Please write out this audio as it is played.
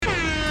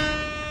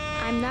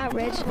I'm not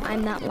rich,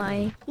 I'm not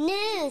lying.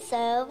 No,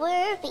 so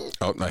worthy.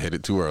 Oh, I hit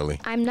it too early.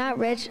 I'm not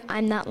rich,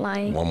 I'm not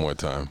lying. One more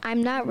time.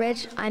 I'm not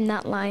rich, I'm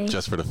not lying.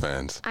 Just for the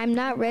fans. I'm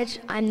not rich,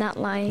 I'm not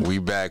lying. We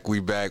back.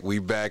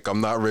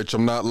 I'm not rich,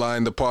 I'm not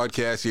lying. The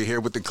podcast. You're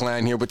here with the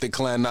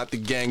clan, not the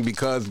gang,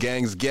 because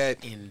gangs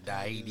get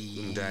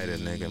indicted,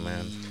 nigga,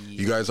 man.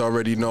 You guys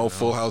already know.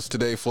 Full house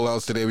today.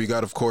 We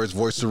got, of course,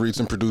 voice to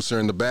reason producer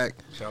in the back.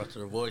 Shout out to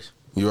the voice.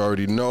 You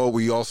already know.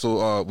 We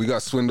also we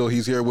got Swindle.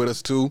 He's here with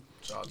us too.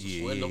 Shout out to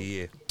Swindle.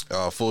 Yeah.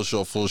 Full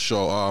show.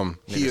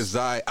 He is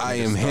I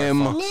am him.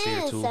 No,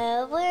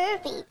 so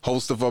worthy.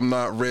 Host of I'm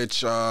Not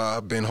Rich.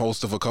 I've been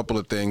host of a couple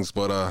of things,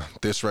 but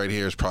this right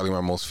here is probably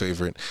my most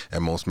favorite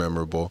and most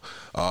memorable.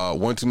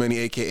 One Too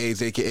Many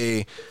AKAs,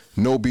 aka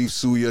No Beef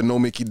Suya, No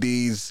Mickey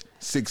D's.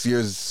 6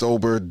 years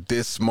sober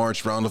this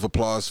March. Round of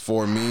applause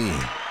for me.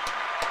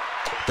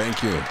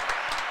 Thank you.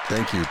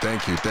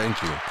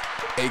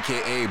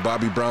 AKA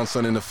Bobby Brown's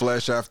son in the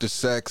flesh after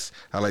sex.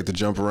 I like to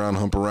jump around,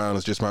 hump around.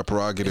 It's just my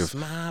prerogative. It's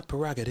my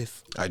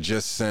prerogative. I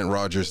just sent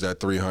Rogers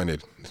that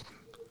 300.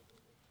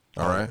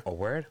 All right? A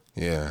word?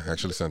 Yeah, I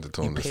actually sent it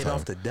to him this time. You paid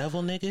off the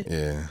devil, nigga?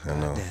 Yeah, I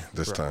know. Damn,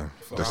 this bro. time.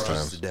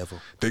 The devil.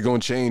 They're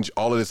going to change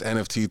all of this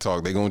NFT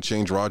talk. They're going to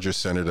change Rogers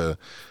Center to...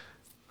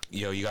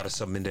 Yo, you got to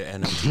submit the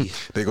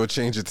NFT. They're going to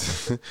change it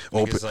to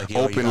like,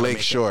 Open Lake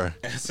Shore.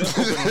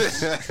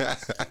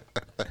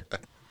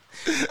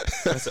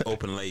 That's an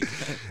open lake.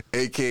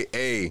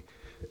 AKA,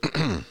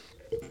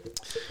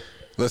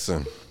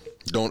 listen,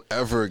 don't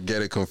ever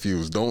get it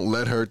confused. Don't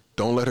let her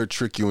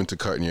trick you into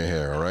cutting your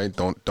hair, all right?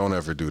 Don't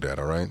ever do that,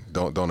 all right?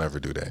 Don't ever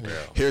do that. Yeah.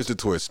 Here's the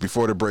twist.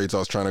 Before the braids, I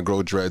was trying to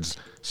grow dreads.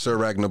 Sir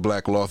Ragnar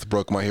Black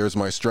Lothbrok, my hair's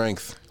my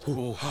strength.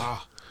 Ooh,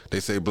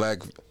 They say black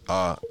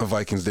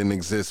Vikings didn't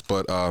exist,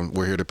 but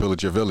we're here to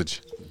pillage your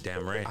village.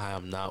 damn right. I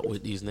am not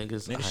with these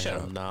niggas. Shut I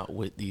up. am not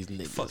with these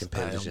niggas. Fucking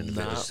pillage in the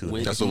village too.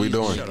 That's what we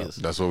doing. Niggas.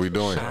 That's what we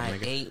doing. I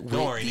ain't with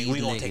Don't worry, these nigga. We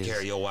gonna niggas. take care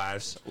of your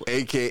wives.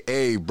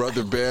 AKA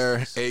Brother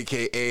Bear,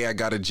 AKA I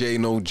got a J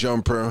no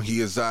jumper. He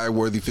is I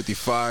Worthy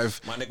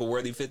 55. My nigga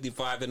Worthy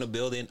 55 in the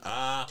building.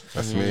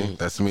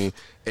 That's me.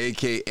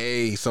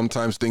 AKA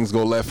sometimes things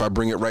go left, I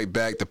bring it right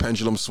back. The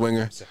pendulum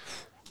swinger.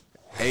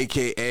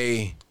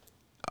 AKA,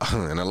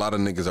 and a lot of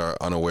niggas are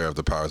unaware of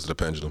the powers of the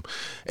pendulum.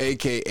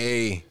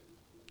 AKA,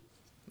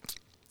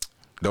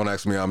 don't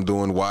ask me how I'm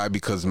doing. Why?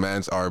 Because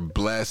mans are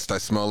blessed. I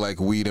smell like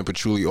weed and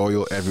patchouli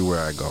oil everywhere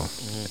I go.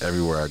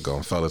 Everywhere I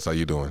go. Fellas, how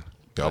you doing?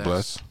 Y'all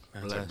blessed?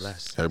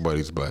 Bless.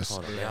 Everybody's blessed.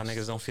 Hold on, y'all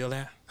niggas don't feel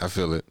that? I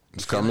feel it.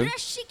 It's coming.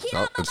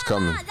 Oh, it's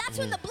coming. That's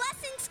when the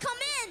blessings come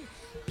in.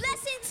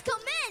 Blessings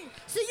come in.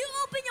 So you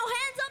open your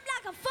hands up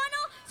like a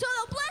funnel so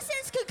the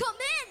blessings could come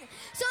in.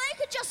 So they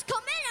could just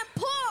come in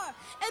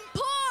and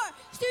pour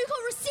so you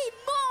can receive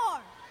more.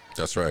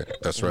 That's right.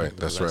 That's right.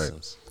 That's right.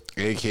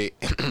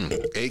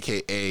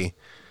 AKA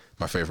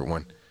my favorite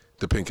one,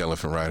 the Pink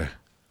Elephant Rider.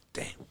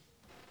 Damn.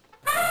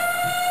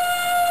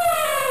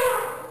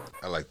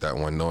 I like that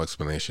one. No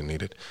explanation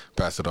needed.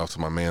 Pass it off to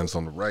my mans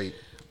on the right.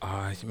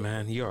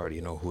 Man, you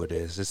already know who it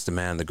is. It's the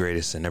man, the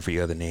greatest, and every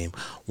other name.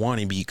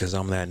 Wanna be, cause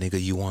I'm that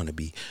nigga you wanna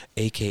be.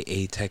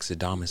 AKA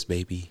Texadamus,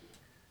 baby.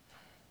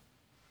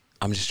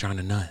 I'm just trying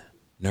to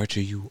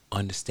nurture you,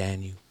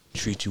 understand you,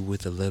 treat you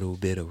with a little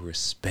bit of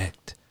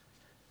respect.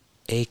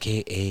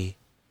 AKA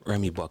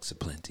Remy Bucks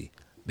aplenty.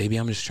 Baby,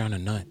 I'm just trying to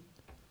nut.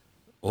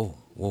 Oh,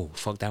 whoa,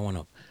 fuck that one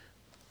up.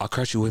 I'll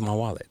crush you with my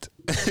wallet.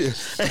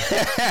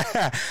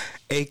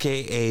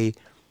 AKA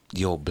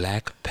Yo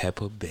Black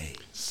Pepper Bay.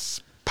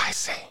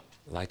 Spicy.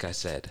 Like I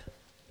said,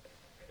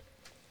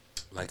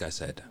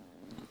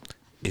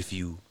 if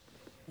you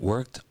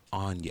worked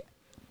on your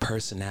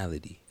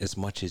personality as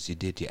much as you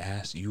did your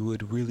ass, you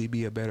would really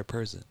be a better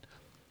person.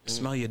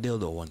 Smell your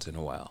dildo once in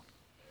a while.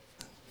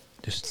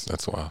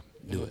 That's wild.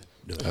 Do it.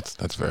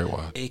 That's very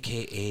wild.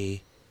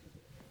 AKA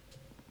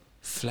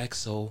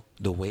Flexo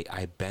the way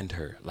I bend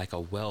her like a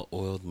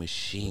well-oiled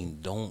machine.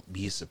 Don't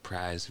be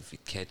surprised if you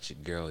catch a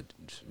girl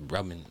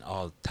rubbing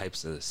all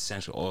types of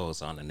essential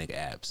oils on a nigga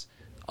abs.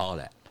 All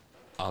that.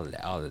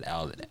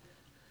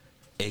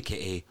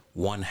 AKA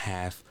one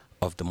half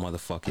of the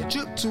motherfucking.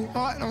 Drip too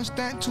hard, don't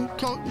stand too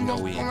close. You know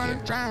we I'm ain't gonna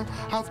here. drown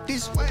off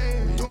this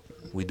way.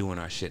 We doing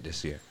our shit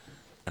this year.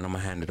 And I'm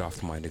gonna hand it off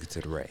to my nigga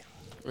to the right.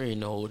 You already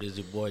know who it is,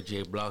 your boy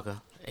Jay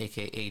Blocker,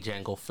 a.k.a.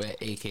 Django Fat,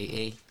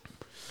 a.k.a.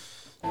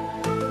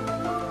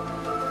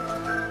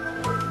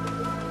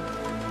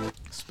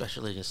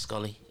 Special Agent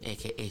Scully,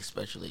 a.k.a.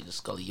 Special Agent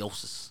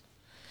Scoliosis.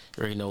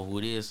 You already know who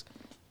it is,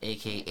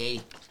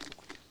 a.k.a.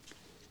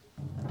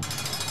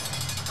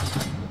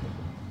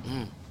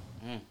 You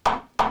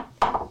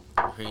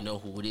already know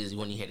who it is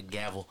when you hear the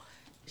gavel.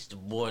 It's the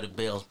boy, the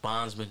Bells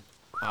Bondsman,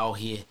 out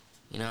here.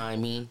 You know what I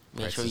mean?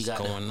 Make sure you got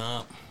going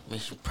up.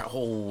 Make sure,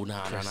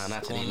 not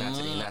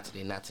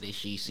today.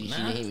 She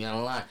didn't hit me on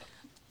the line.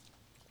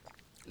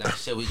 Nah, she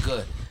said we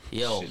good.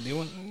 Yo,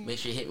 make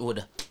sure you hit me with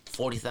the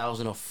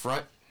 40,000 up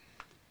front.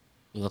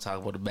 We gonna talk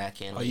about the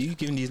back end. Are you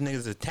giving these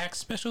niggas a tax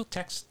special?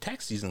 Tax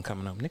season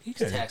coming up, nigga. You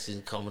said tax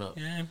season coming up?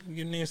 Yeah, you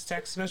giving niggas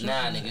tax special?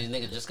 Nah, nigga, these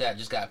niggas just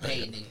got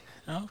paid, nigga.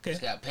 Oh, okay.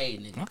 Just got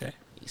paid, nigga. Okay.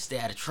 You stay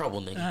out of trouble,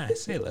 nigga. All right,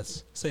 say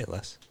less. Say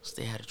less.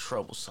 Stay out of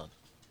trouble, son.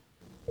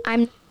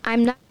 I'm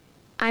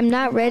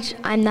not rich.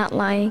 I'm not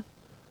lying.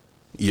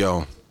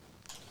 Yo,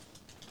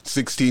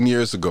 16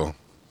 years ago.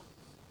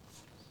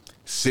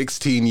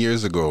 16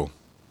 years ago.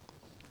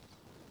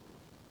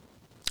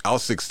 I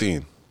was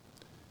 16.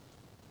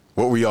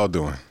 What were y'all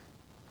doing?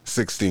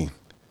 16.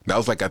 That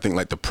was like, I think,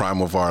 like the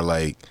prime of our,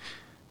 like,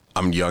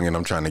 I'm young and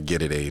I'm trying to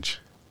get it age.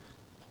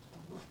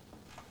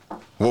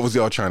 What was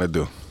y'all trying to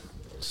do?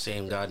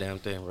 Same goddamn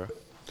thing, bro.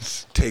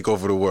 Take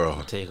over the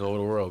world. Take over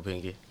the world,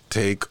 Pinky.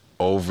 Take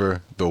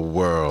over the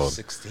world.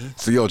 16.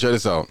 So, yo, check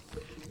this out.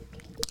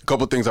 A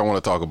couple things I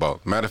want to talk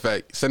about. Matter of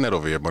fact, send that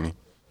over here, Bunny.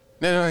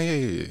 No,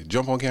 yeah.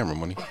 Jump on camera,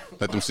 Money.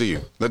 Let them see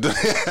you. Let them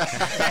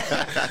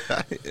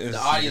The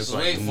audience is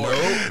waiting for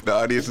it. The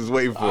audience is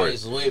waiting for it.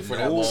 Is waiting for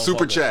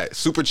that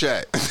Super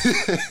chat.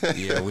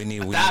 Yeah, we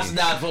need. That's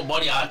not put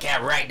money on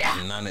camera right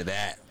now. None of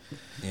that.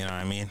 You know what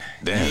I mean?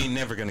 Damn. You ain't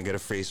never gonna get a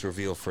face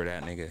reveal for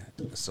that nigga.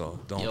 So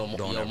don't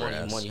ever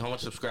ask. Money. How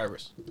much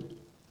subscribers?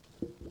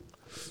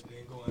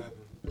 Ain't gonna happen.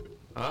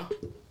 Huh?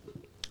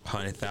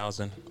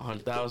 100,000.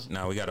 100,000.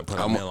 Now we gotta put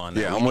How a mu- mill on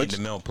that. yeah, we how need much?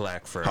 the mill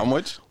plaque for How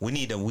much? We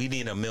need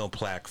a mill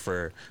plaque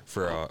for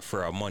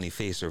a money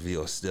face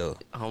reveal. Still,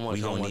 How much?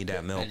 we how gonna much? need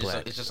that mill And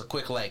plaque. It's just a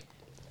quick like.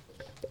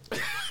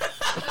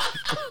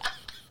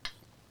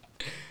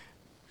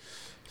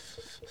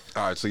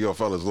 All right, so yo,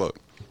 fellas, look.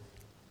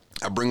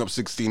 I bring up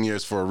 16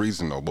 years for a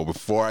reason, though. But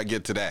before I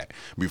get to that,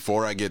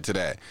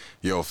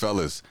 yo,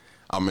 fellas,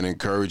 I'm going to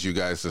encourage you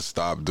guys to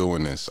stop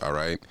doing this, all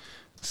right?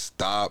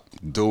 Stop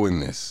doing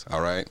this,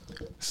 all right?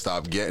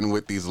 Stop getting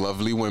with these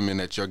lovely women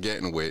that you're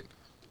getting with,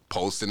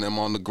 posting them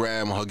on the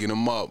gram, hugging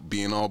them up,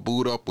 being all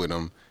booed up with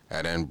them,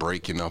 and then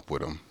breaking up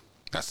with them.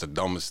 That's the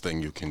dumbest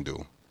thing you can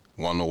do.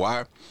 Wanna know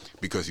why?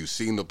 Because you've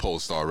seen the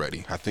post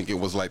already. I think it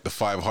was like the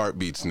 5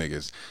 Heartbeats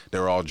niggas.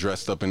 They're all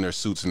dressed up in their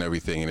suits and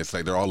everything, and it's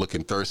like they're all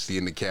looking thirsty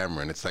in the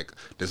camera, and it's like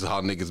this is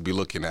how niggas be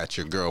looking at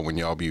your girl when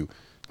y'all be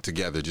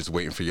together, just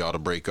waiting for y'all to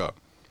break up.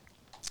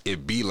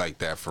 It be like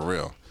that for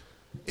real.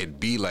 It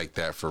be like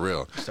that for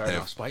real. Starting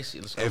off spicy.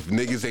 Let's go. If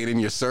niggas ain't in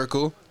your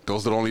circle,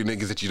 those are the only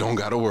niggas that you don't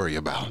gotta worry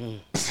about.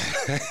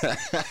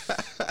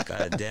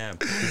 God damn.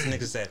 These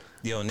niggas said,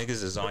 yo,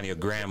 niggas is on your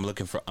gram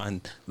looking for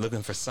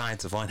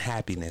signs of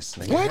unhappiness.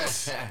 Nigga.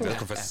 What?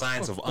 Looking for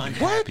signs of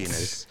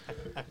unhappiness.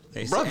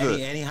 They say Brother.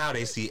 anyhow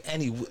they see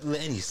any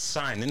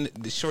sign. And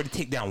the shorty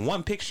take down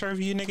one picture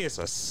of you, nigga, it's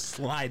a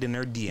slide in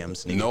their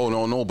DMs, nigga.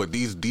 No. But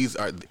these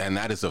are, and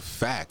that is a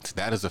fact.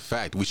 That is a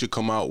fact. We should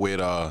come out with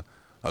a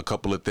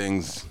couple of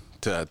things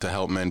to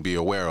help men be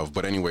aware of.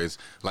 But anyways,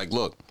 like,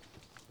 look,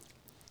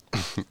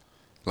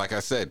 like I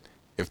said,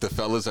 if the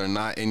fellas are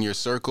not in your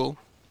circle,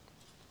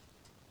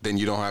 then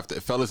you don't have to.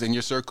 If fellas in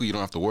your circle, you don't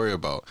have to worry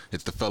about.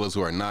 It's the fellas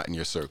who are not in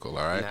your circle.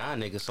 All right. Nah,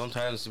 nigga.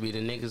 Sometimes it be the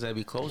niggas that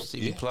be close to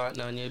you be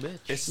plotting on your bitch.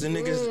 It's the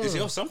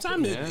niggas.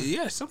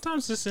 Sometimes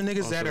sometimes it's the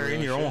niggas that are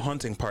in your own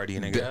hunting party,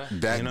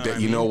 nigga.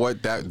 You know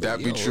what? That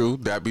be Yo, true.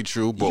 That be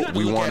true. you But gotta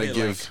we look want at to it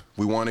give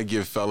we want to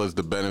give fellas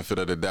the benefit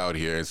of the doubt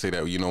here and say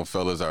that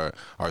fellas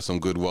are some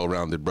good,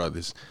 well-rounded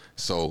brothers.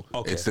 So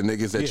Okay. it's the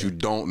niggas that Yeah. you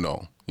don't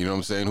know. You know what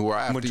I'm saying? Who are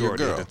after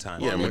Majority your of girl? the time.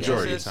 Yeah, Well,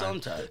 majority. I of said the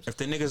time. sometimes. If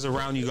the niggas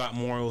around you got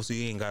morals,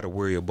 you ain't got to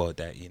worry about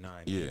that. You know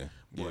what I mean?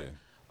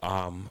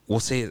 Yeah. We'll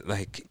say it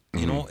like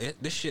you know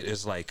this shit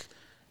is like.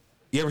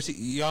 Y'all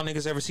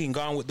niggas ever seen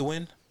Gone with the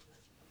Wind?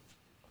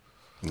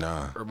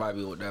 Nah. Remind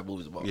me what that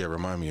movie's about. Yeah,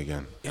 remind me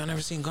again. Y'all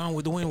never seen Gone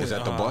with the Wind? Is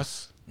that the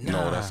bus? Nah.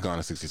 No, that's Gone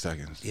in 60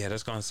 Seconds. Yeah,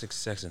 that's Gone in 60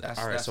 Seconds. That's,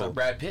 All right, that's so with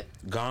Brad Pitt.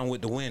 Gone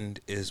with the Wind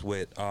is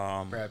with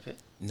Brad Pitt.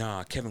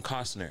 Kevin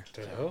Costner.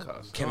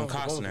 Costner. Kevin The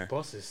one with Costner. the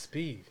bus is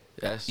Speed.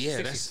 That's Yeah,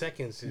 60 that's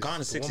seconds. Is Gone in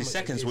the 60 one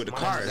seconds with the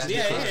mine. cars. That's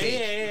Yeah. Nicolas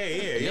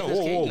Cage. Yo,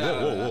 Nicolas Cage?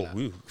 whoa. Nah.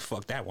 We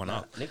fucked that one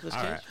up. Nicolas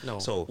All Cage? right. No.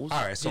 So, Who's-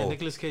 all right. So, Yeah,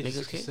 Nicolas Cage.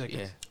 Nicolas 60 Cage. seconds.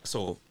 Yeah.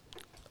 so,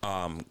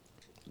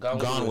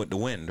 Gone with the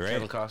Wind, right?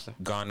 Kevin Costner.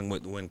 Gone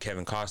with the Wind.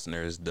 Kevin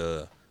Costner is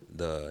the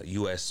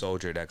U.S.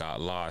 soldier that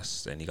got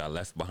lost and he got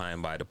left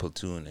behind by the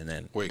platoon, and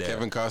then Wait,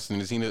 Kevin Costner,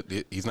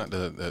 he's not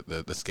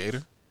the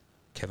skater?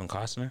 Kevin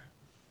Costner?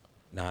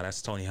 Nah,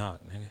 that's Tony Hawk,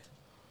 nigga.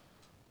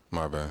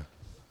 My bad.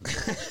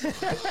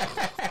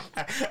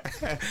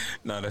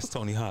 No, that's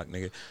Tony Hawk,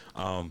 nigga.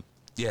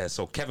 Yeah,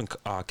 so Kevin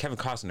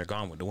Costner,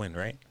 Gone with the Wind,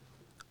 right?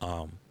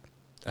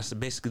 That's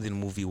basically the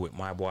movie with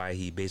my boy.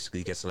 He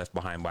basically gets left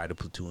behind by the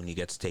platoon. He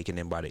gets taken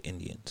in by the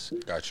Indians.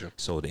 Gotcha.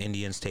 So the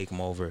Indians take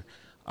him over.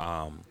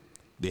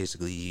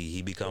 Basically,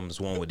 he becomes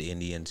one with the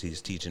Indians.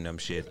 He's teaching them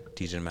shit,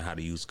 teaching them how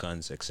to use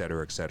guns, et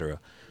cetera, et cetera.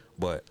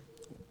 But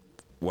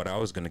what I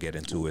was going to get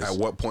into is... At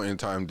what point in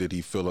time did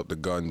he fill up the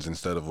guns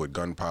instead of with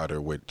gunpowder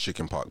with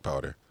chickenpox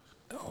powder?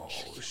 Oh,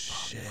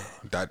 shit.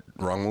 That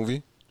wrong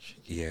movie?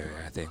 Yeah,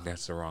 I think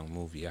that's the wrong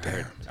movie. I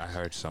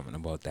heard something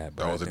about that.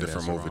 But That I was a think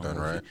different that's the movie wrong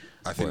then, right? movie.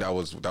 I think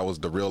But that was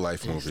the real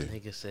life This movie.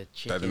 nigga said That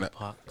chicken didn't-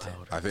 pot powder.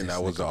 I think This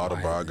that was the nigga wild.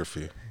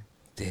 autobiography.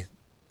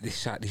 They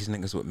shot these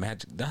niggas with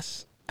magic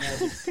dust.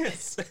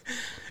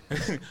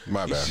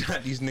 My You bad.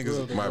 shot these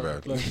niggas. My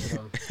bad. My Gave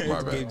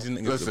these bad.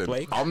 niggas the Listen,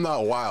 plague. I'm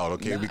not wild,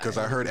 okay? Because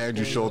I heard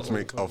Andrew Schultz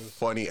make a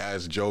funny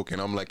ass joke,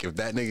 and I'm like, if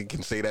that nigga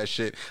can say that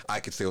shit, I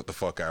can say what the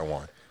fuck I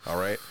want. All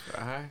right?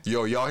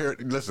 Yo, y'all hear?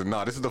 Listen,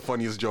 this is the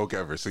funniest joke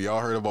ever. So y'all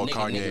heard about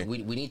Kanye?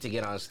 We need to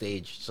get on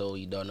stage so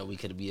you don't know we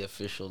could be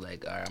official.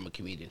 Like, all right, I'm a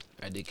comedian.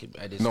 I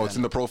did. No, it's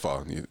in the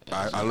profile.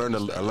 I learned a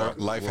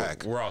life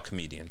hack. We're all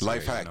comedians.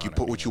 Life here, hack. You know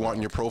put I what mean? you want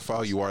in your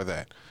profile, you are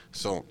that.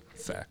 So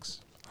Facts.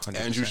 100%.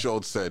 Andrew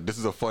Schultz said, this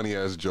is a funny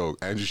ass joke.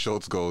 Andrew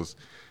Schultz goes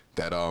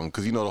that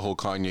because you know the whole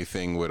Kanye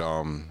thing with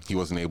he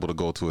wasn't able to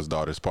go to his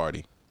daughter's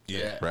party.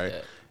 Yeah. Right?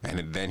 Yeah.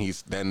 And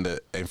then the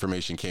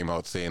information came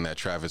out saying that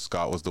Travis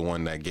Scott was the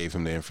one that gave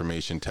him the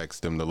information,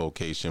 texted him the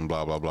location,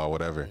 blah, blah, blah,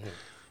 whatever. Mm-hmm.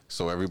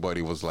 So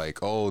everybody was like,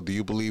 oh, do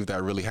you believe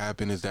that really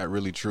happened? Is that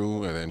really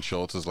true? And then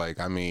Schultz was like,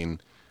 I mean,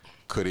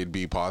 could it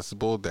be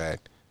possible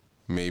that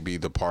maybe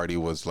the party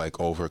was like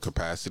over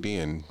capacity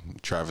and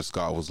Travis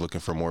Scott was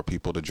looking for more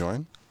people to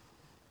join?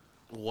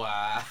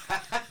 Wow.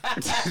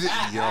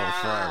 Yo,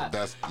 fam,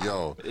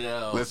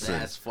 listen.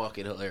 That's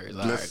fucking hilarious.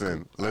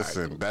 Listen.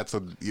 Right. That's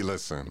a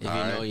listen. If you all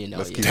know, right? you know.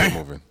 Let's you keep know. it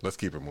moving. Let's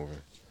keep it moving.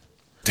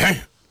 Damn.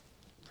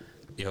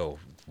 Yo,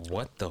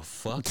 what the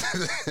fuck?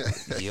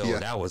 Yo, Yeah.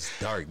 that was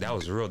dark. That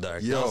was real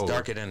dark. Yo. That was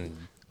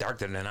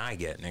darker than I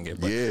get, nigga.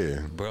 But,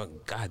 Yeah. bro,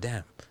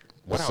 goddamn.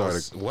 What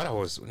I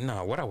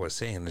was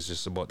saying is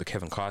just about the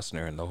Kevin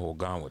Costner and the whole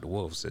Gone with the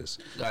Wolves is.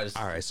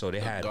 All right, so they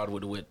had God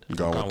with the Wind.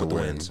 Gone with the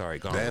Wind. Sorry,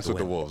 Gone Dance with with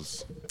the the Wind.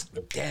 Wolves.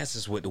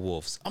 Dances with the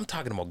Wolves. I'm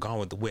talking about Gone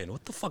with the Wind.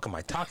 What the fuck am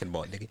I talking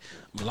about, nigga?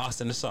 I'm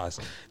lost in the sauce.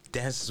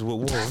 Dances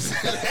with Wolves.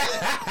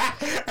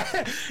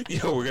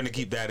 Yo, we're gonna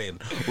keep that in.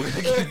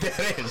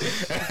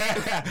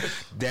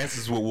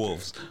 Dances with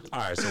Wolves. All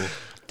right, so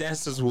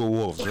Dances with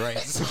Wolves, right?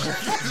 So,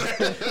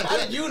 How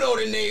did you know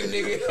the name,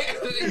 nigga?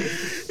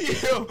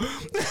 yo,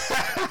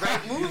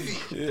 Right movie.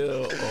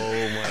 yo,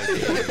 oh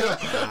my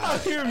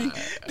god. Hear me?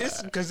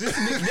 This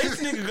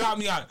nigga got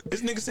me out.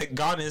 This nigga said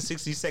 "Gone in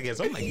 60 seconds."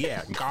 I'm like,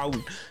 yeah,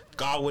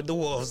 Gone with the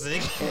Wolves,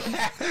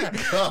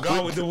 nigga.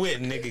 Gone with the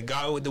Wind, nigga.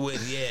 Gone with the Wind.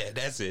 Yeah,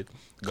 that's it.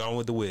 Gone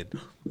with the Wind.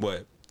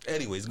 But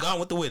anyways, Gone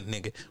with the Wind,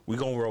 nigga. We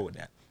gonna roll with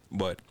that.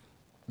 But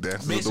Dance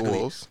with the basically,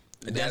 Wolves.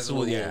 that's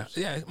what. Yeah,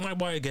 my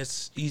boy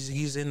gets.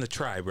 He's in the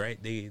tribe,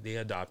 right? They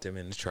adopt him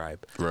in the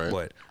tribe, Right.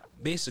 But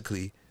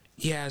basically,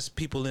 he has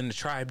people in the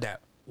tribe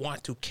that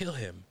want to kill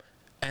him,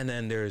 and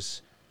then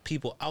there's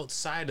people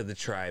outside of the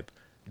tribe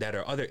that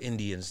are other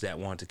Indians that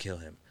want to kill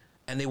him,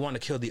 and they want to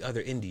kill the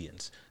other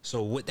Indians.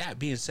 So with that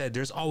being said,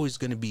 there's always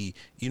going to be,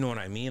 you know what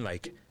I mean,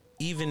 like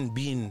even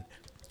being.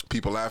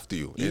 People after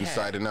you, Yeah.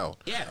 inside and out.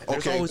 Yeah,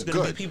 there's always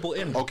gonna be people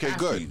in Okay, after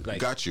good. you, like-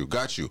 Got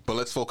you. But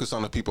let's focus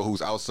on the people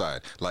who's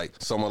outside. Like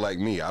someone like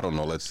me, I don't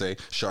know, let's say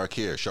shark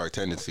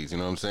tendencies, you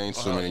know what I'm saying?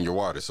 Swimming in your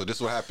water. So this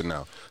is what happened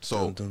now.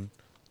 So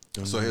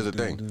here's the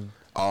thing.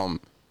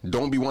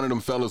 Don't be one of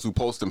them fellas who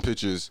post them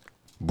pictures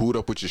booed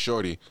up with your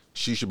shorty.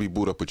 She should be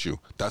booed up with you.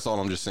 That's all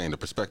I'm just saying. The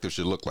perspective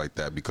should look like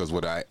that, because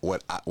what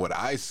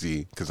I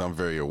see, because I'm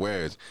very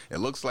aware, is it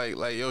looks like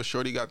yo,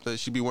 shorty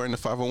she be wearing the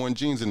 501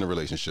 jeans in the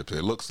relationship.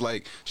 It looks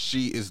like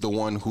she is the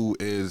one who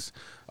is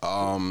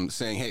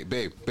saying, hey,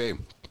 babe,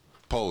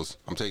 pose.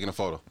 I'm taking a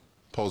photo.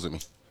 Pose with me.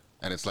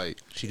 And it's like,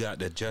 She got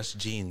the just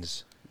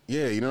jeans.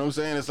 yeah, you know what I'm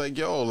saying? It's like,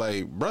 yo,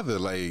 like, brother,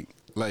 like,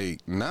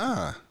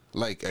 nah.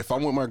 Like, if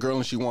I'm with my girl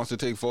and she wants to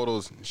take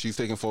photos, she's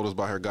taking photos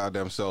by her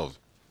goddamn self.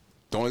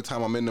 The only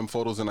time I'm in them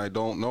photos and I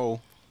don't know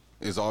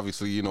is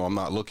obviously, you know, I'm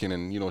not looking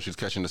and, you know, she's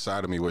catching the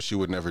side of me where she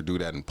would never do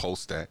that and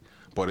post that.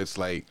 But it's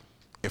like,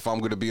 if I'm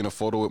going to be in a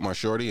photo with my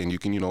shorty, and you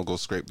can, you know, go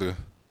scrape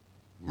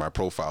my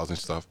profiles and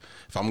stuff.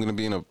 If I'm going to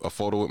be in a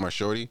photo with my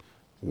shorty,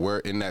 we're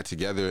in that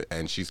together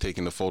and she's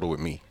taking the photo with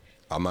me.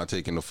 I'm not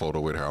taking the photo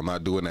with her. I'm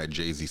not doing that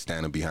Jay-Z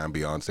standing behind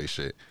Beyonce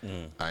shit.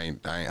 I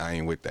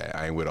ain't with that.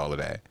 I ain't with all of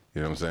that.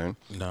 You know what I'm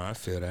saying? No, I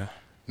feel that.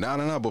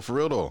 No, but for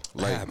real though,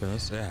 It like,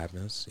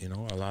 happens. You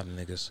know, a lot of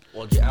niggas.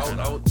 Well,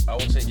 I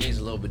would say Jay-Z's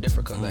a little bit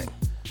different, because like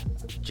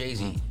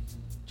Jay-Z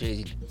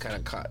kind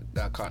of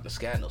got caught in the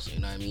scandal, so you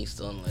know what I mean.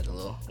 Still in like a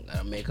little,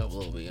 gotta make up a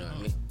little bit, you know what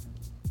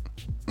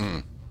I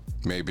mean.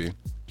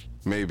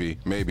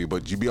 maybe,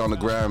 but you be on the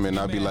gram and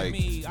I be like,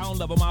 I don't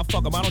love him, I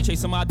fuck him, I don't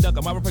chase him, I duck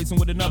him, I replace him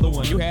with another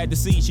one. You had to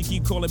see, she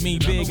keep calling me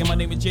big, and my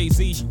name is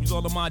Jay-Z, she was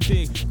all on my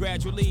dick.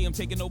 Gradually, I'm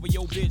taking over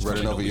your bitch,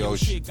 Running over your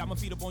shit. Got my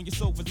feet up on your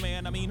sofas,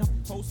 man. I mean,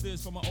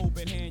 posters from an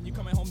open hand. You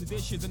coming home to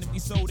dishes and empty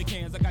soda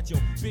cans. I got your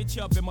bitch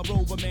up in my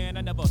Rover, man.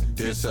 I never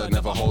diss her,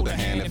 never hold her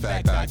hand. In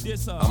fact, I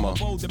diss her. I'm I'm a a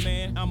bolder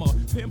man. I'm a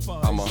pimper.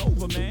 I'm It's a-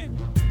 over, man.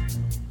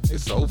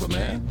 it's over,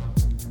 man.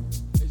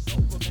 It's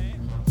over, man.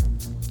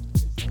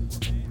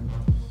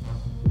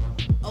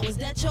 Oh, is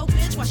that your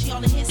bitch? Why she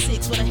all in his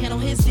six with a hand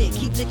on his dick?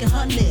 Keep licking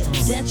her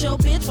lips. That your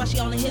bitch? Why she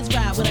all in his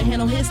ride with a hand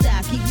on his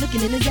thigh? Keep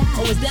looking in his eye.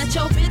 Oh, is that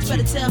your bitch?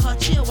 Better tell her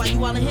chill while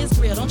you all in his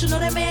grill. Don't you know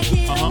that man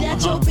kid?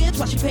 That your bitch?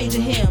 Why she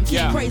paging him?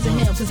 Keep praising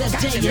him, cause that's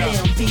J-Ram,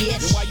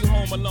 bitch. Then why you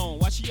home alone?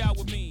 Why she out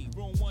with me?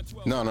 Room 112.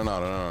 No.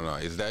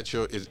 Is that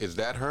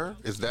her?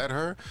 Is that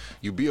her?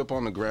 You be up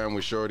on the ground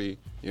with shorty,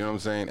 you know what I'm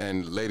saying?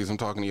 And ladies, I'm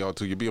talking to y'all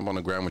too. You be up on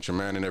the ground with your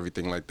man and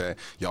everything like that.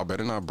 Y'all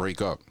better not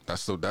break up.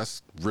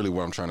 That's really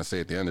what I'm trying to say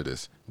at the end of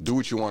this. Do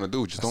what you want to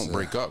do, just don't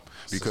break up.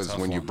 Because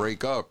when you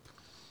break up,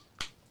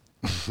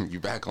 you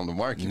back on the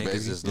market, niggas baby.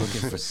 is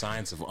looking for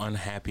signs of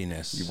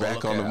unhappiness. You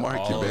back on the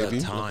market, all baby.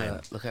 the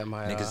time. Look at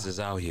my niggas is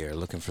out here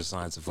looking for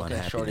signs of shorty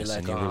unhappiness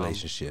like, in your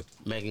relationship.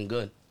 Megan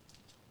Good.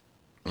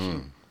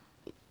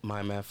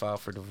 My man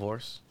filed for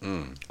divorce.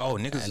 Oh,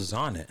 niggas is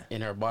on it.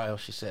 In her bio,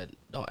 she said,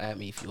 "Don't at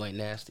me if you ain't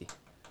nasty."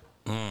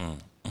 Don't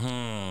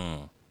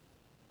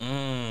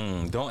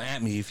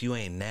at me if you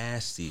ain't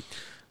nasty.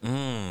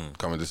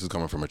 This is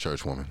coming from a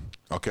church woman.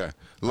 Okay,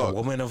 look. A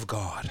woman of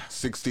God.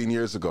 16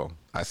 years ago.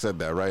 I said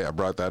that, right? I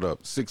brought that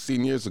up.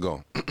 16 years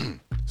ago.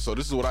 So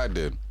this is what I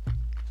did.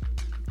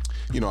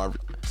 You know, I've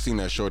seen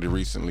that shorty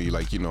recently,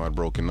 like, you know, I'd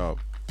broken up.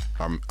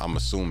 I'm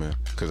assuming,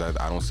 because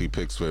I don't see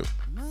pics with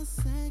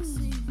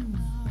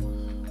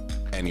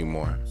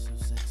anymore.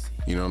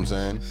 You know what I'm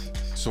saying?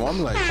 So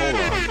I'm like, hold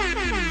on.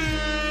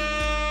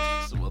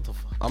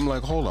 I'm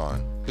like, hold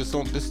on. This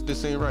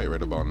ain't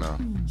right about now.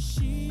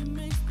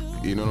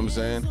 You know what I'm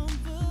saying?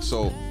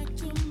 So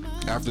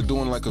after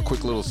doing like a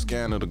quick little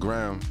scan of the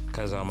gram,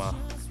 Cause I'm a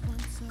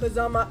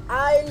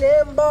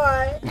island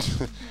boy.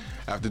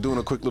 After doing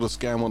a quick little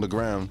scan on the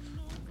gram,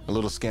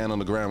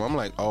 I'm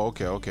like, oh,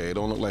 okay. It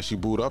don't look like she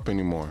booed up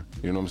anymore.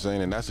 You know what I'm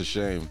saying? And that's a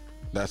shame.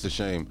 That's a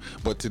shame.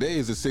 But today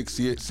is the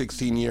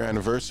 16-year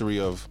anniversary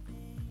of.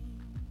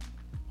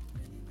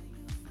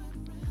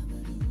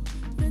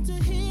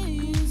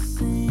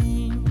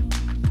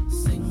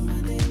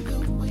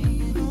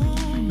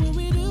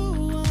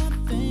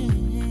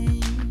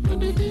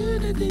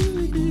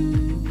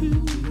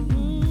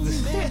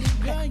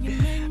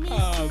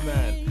 Oh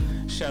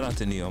man! Shout out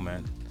to Neo,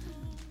 man.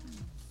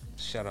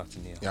 Shout out to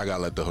Neo. Yeah, I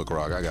gotta let the hook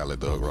rock.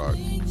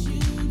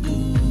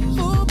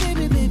 Oh,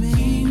 baby, baby.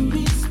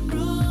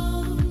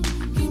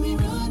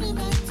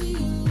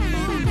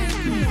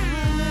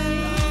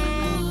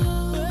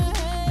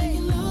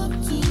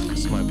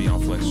 This might be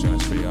on Flex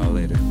Joints for y'all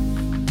later.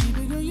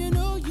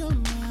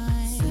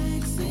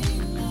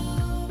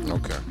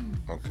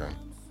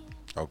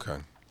 Okay.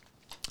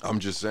 I'm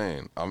just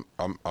saying.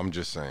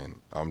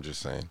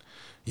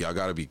 Y'all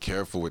gotta be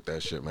careful with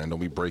that shit, man. Don't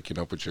be breaking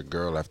up with your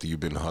girl after you've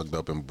been hugged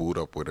up and booed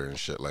up with her and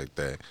shit like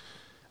that.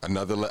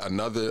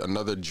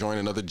 Another joint,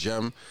 another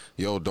gem.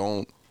 Yo,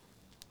 don't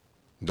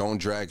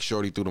drag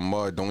shorty through the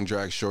mud. Don't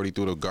drag shorty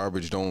through the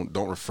garbage. Don't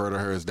refer to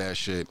her as that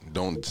shit.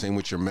 Don't same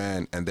with your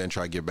man and then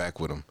try to get back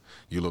with him.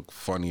 You look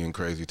funny and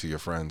crazy to your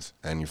friends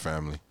and your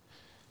family.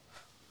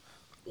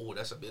 Oh,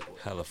 that's a big one.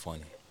 Hella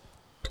funny.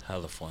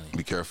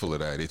 Be careful of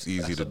that. It's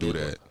easy to do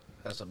that.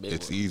 That's a big one.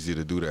 It's easy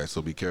to do that,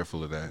 so be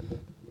careful of that.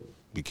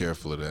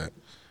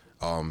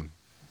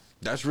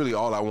 That's really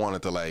all I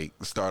wanted to like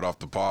start off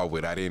the pod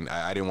with. I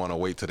didn't want to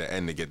wait to the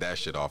end to get that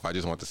shit off. I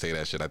just want to say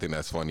that shit. I think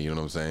that's funny, you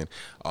know what I'm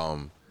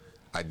saying?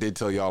 I did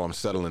tell y'all I'm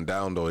settling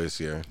down though this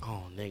year.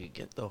 Oh, nigga,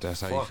 get the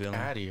That's how you fuck feeling?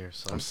 out of here,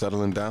 son. I'm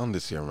settling down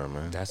this year,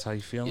 man. That's how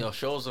you feel? Yo,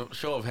 show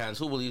of hands.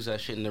 Who believes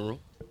that shit in the room?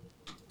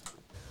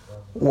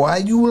 Why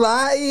you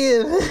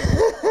lying?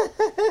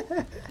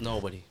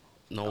 Nobody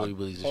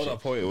believes this Hold shit.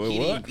 up, wait,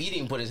 what? He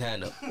didn't put his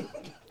hand up.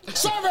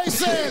 Survey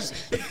says.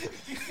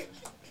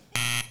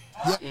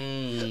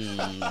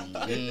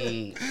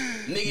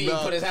 Nigga, he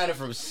put his hand up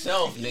for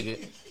himself,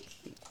 nigga.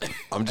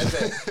 I'm I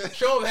just said,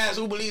 show of hands.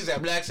 Who believes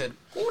that? Black said,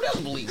 who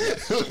doesn't believe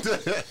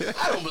that?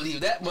 I don't believe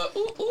that, but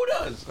who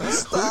does?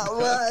 Stop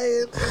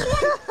lying.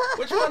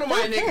 Which one of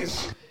my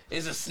niggas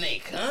is a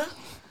snake, huh?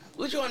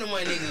 Which one of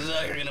my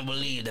niggas are gonna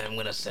believe that I'm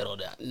gonna settle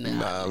down?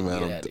 Nah,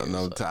 man,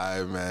 I'm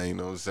tired, man. You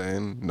know what I'm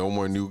saying? No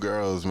more new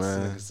girls,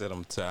 man. I said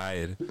I'm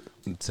tired.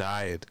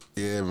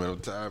 Yeah, man, I'm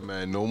tired,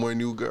 man. No more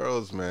new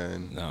girls,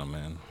 man. No,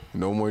 man.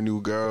 No more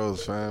new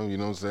girls, fam. You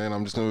know what I'm saying?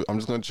 I'm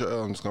just gonna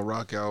chill. I'm just gonna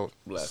rock out,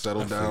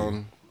 settle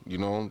down. You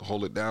know,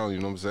 hold it down. You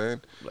know what I'm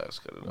saying? Let's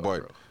get it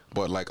up,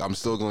 but like, I'm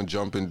still gonna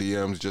jump in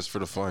DMs just for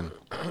the fun.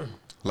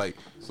 like,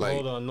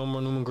 Hold on, no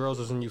more girls.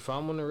 As in you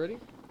found one already?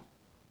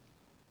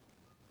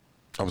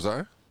 I'm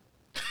sorry.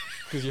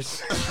 Cause you're.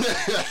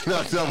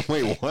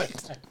 Wait,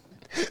 what?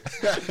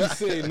 You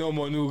said no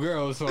more new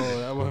girls, so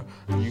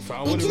you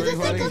found one Into the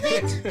already? thick of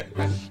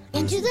it.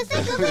 Into the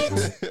thick of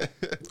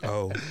it.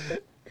 Oh.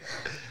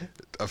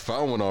 I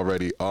found one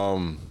already.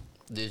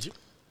 Did you?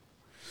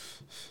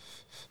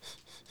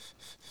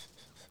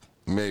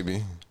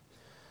 Maybe.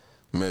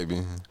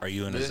 Are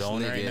you in a This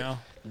zone right nigga- now?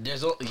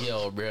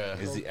 Yo, bruh.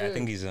 I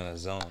think he's in a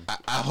zone.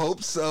 I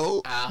hope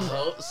so. I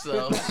hope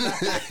so.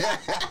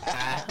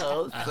 I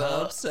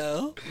hope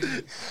so.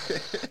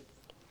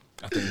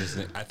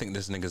 I think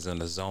this nigga's in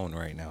the zone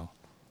right now.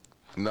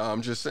 No,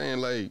 I'm just saying,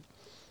 like.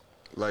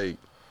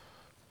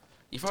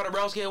 You found a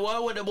brown skin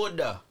what with the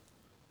Buddha?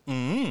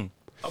 Mm-hmm.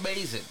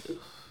 Amazing.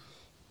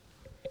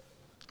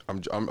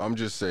 I'm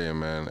just saying,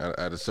 man.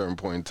 At a certain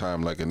point in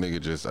time, like a nigga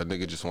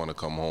just want to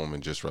come home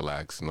and just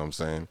relax. You know what I'm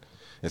saying?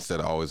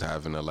 Instead of always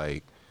having to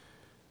like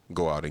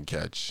go out and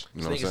catch.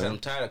 You know what I'm Nigga said, saying? I'm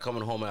tired of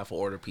coming home after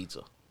order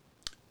pizza.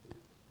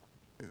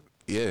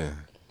 Yeah,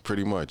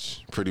 pretty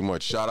much.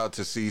 Shout out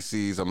to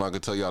CC's. I'm not gonna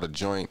tell y'all the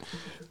joint,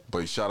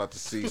 but shout out to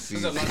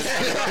CC's. I'm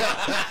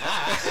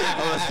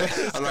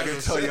not gonna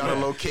tell y'all the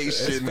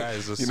location.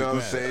 You know what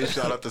I'm saying?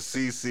 Shout out to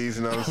CC's.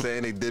 You know what I'm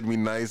saying? They did me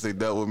nice. They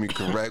dealt with me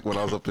correct when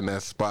I was up in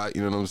that spot.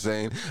 You know what I'm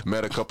saying?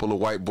 Met a couple of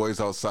white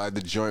boys outside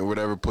the joint,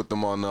 whatever. Put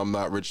them on I'm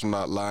Not Rich, I'm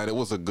Not Lying. It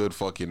was a good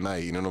fucking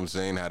night. You know what I'm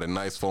saying? Had a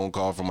nice phone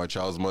call from my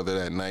child's mother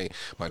that night.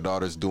 My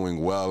daughter's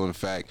doing well. In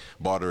fact,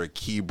 bought her a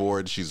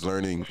keyboard. She's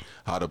learning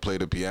how to play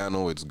the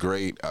piano. It's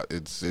great.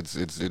 It's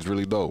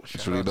really dope.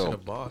 It's really dope. To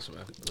the boss,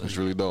 man. It's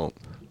really dope.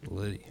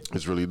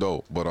 It's really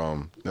dope. But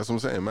that's what I'm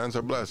saying. Mans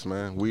are blessed,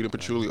 man. Weed and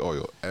patchouli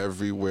oil.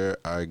 Everywhere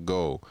I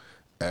go.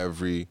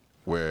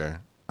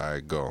 Everywhere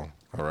I go.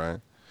 All right?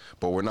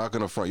 But we're not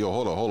gonna front. Yo,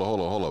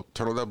 hold up.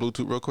 Turn on that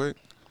Bluetooth real quick.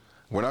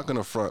 We're not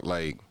gonna front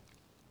like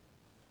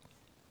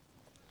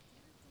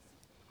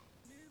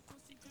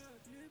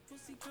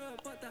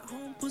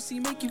Pussy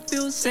make you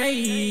feel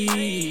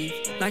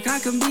safe, like I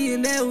can be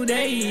in there all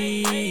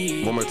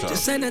day. One more time.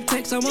 Just send a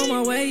text, I'm on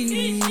my way.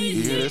 You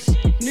hear this?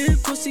 New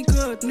pussy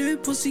good,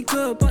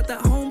 but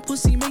that home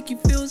pussy make you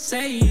feel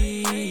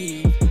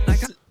safe. Like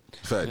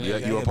Fat,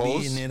 you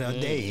oppose?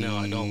 No,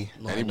 I don't.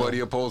 Anybody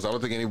oppose? I don't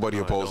think anybody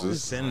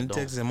opposes. Send a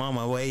text, I'm on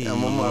my way.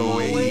 I'm on my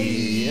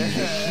way.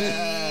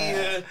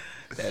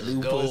 That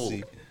new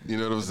pussy. You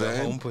know what I'm The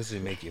saying? home pussy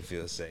make you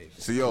feel safe.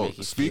 So yo, Make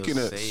you speaking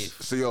feel of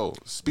safe.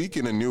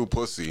 speaking of new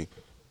pussy,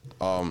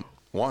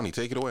 Wani,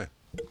 take it away.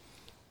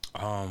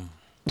 Wow,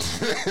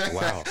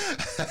 that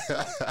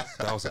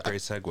was a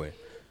great segue.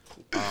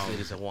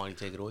 Ladies said, Wani,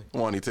 take it away.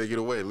 Wani, take it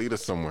away. Lead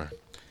us somewhere.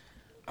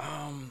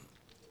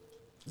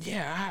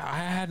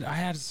 Yeah, I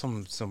had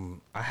some.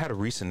 I had a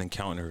recent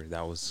encounter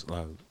that was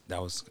a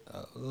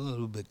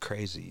little bit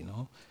crazy. You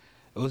know,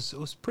 it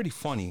was pretty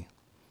funny.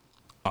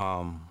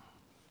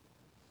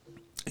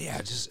 Yeah,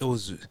 it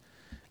was.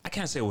 I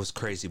can't say it was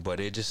crazy, but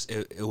it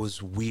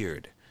was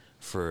weird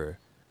for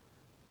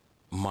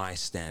my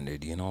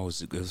standard. You know,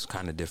 it was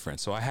kind of different.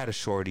 So I had a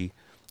shorty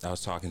I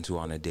was talking to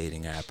on a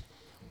dating app.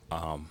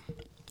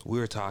 We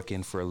were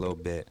talking for a little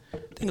bit.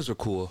 Things were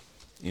cool.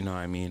 You know what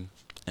I mean?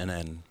 And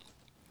then,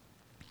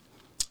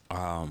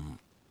 out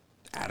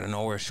of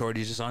nowhere,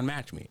 shorty just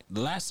unmatched me.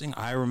 The last thing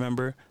I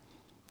remember,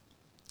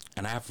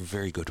 and I have a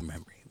very good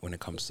memory when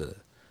it comes to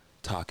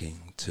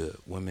talking to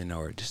women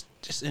or just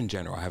in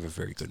general, I have a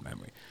very good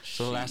memory.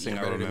 So the last thing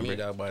I remember, me,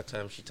 dog, by the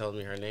time she tells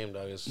me her name,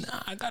 dog, is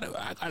nah, I got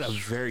a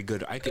very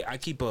good. I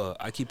keep a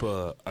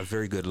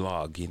very good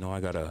log. You know,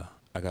 I got a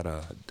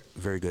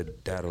very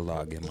good data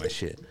log in my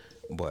shit.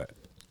 But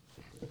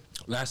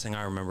last thing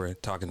I remember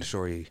talking to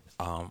shorty,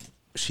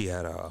 she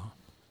had a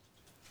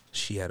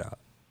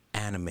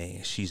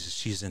anime.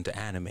 She's into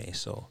anime,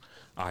 so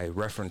I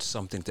referenced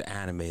something to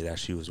anime that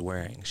she was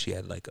wearing. She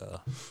had like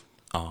a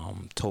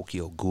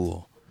Tokyo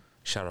Ghoul.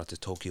 Shout out to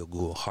Tokyo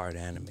Ghoul, hard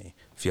anime,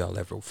 if y'all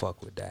ever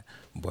fuck with that.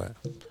 But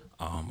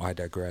I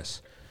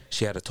digress.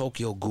 She had a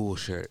Tokyo Ghoul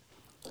shirt,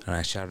 and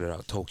I shouted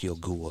out Tokyo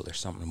Ghoul or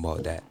something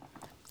about that.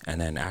 And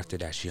then after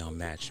that, she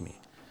unmatched me.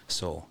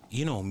 So,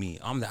 you know me,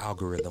 I'm the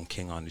algorithm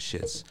king on the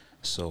shits.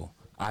 So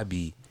I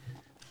be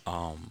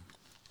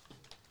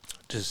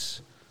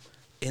just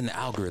in the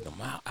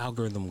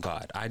algorithm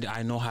god.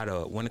 I know how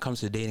to, when it comes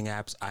to dating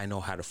apps, I know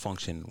how to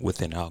function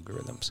within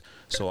algorithms.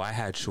 So I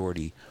had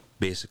shorty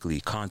basically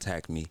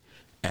contact me,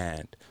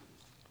 and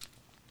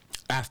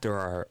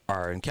after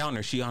our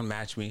encounter, she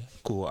unmatched me.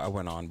 Cool, I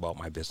went on about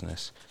my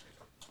business.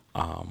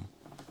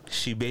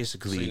 She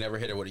basically... So you never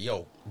hit her with a,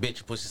 yo, bitch,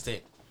 your pussy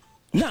stink.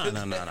 No,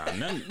 none of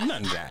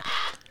that.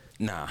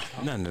 Nah,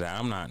 none of that.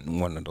 I'm not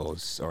one of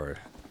those, or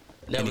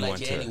Never liked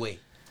you anyway.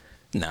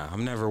 Nah,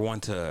 I'm never one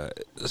to...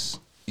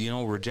 You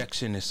know,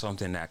 rejection is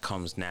something that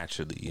comes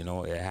naturally. You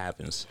know, it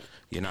happens.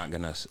 You're not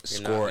gonna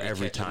score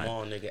every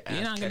time.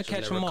 You're not gonna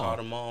catch them all.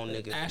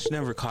 Ash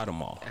never caught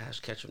them all. Ash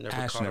Ketchum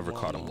never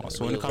caught them all.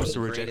 So when it comes to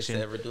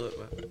rejection,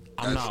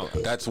 I'm not.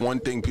 That's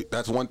one thing.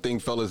 That's one thing,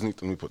 fellas.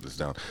 Let me put this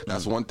down.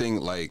 That's one thing.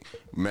 Like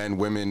men,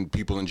 women,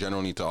 people in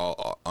general need to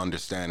all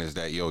understand is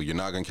that you're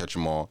not gonna catch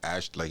them all.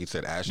 Ash, like he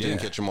said, Ash didn't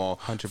catch them all.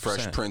 100%.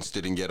 Fresh Prince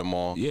didn't get them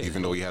all. Yeah.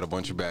 Even though he had a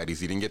bunch of baddies,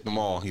 he didn't get them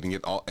all. He didn't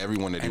get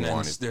everyone that he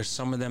wanted. There's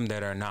some of them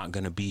that are not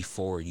gonna be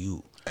for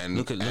you. And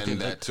look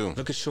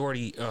at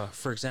Shorty,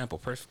 for example,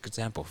 perfect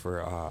example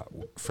for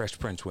Fresh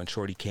Prince, when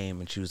Shorty came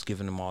and she was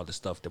giving him all the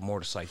stuff, the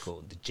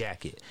motorcycle, the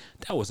jacket.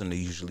 That wasn't the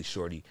usually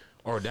Shorty,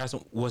 or that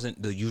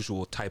wasn't the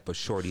usual type of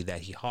Shorty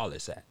that he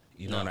hollers at.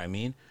 You know what I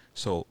mean?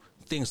 So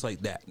things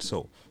like that.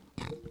 So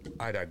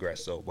I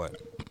digress. So, but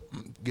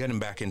getting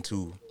back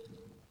into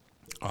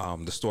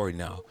the story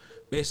now,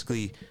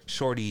 basically,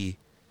 Shorty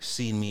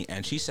seen me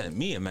and she sent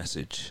me a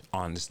message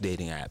on this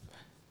dating app,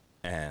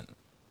 and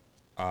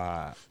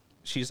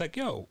she's like,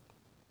 yo,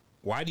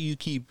 why do you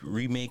keep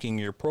remaking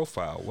your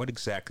profile? What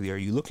exactly are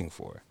you looking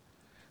for?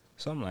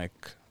 So I'm like,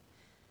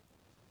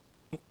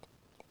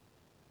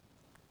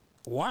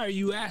 why are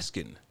you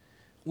asking?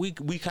 We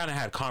kind of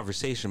had a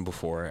conversation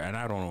before, and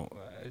I don't know.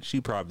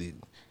 She probably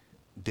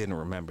didn't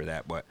remember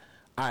that, but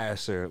I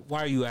asked her,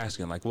 "Why are you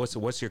asking? Like,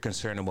 what's your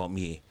concern about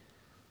me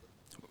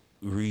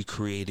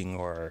recreating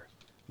or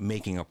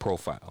making a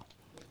profile?"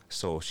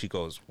 So she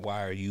goes,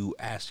 "Why are you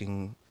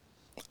asking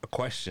a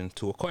question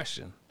to a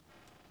question?"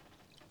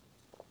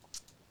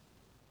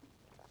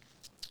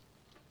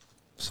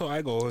 So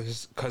I go,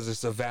 "Because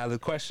it's a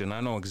valid question.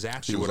 I know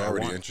exactly She was what I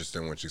already want."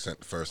 interested when she sent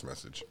the first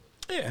message.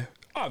 Yeah,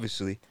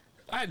 obviously.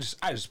 I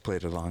just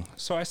played along.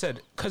 So I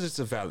said, "Because it's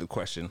a valid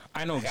question.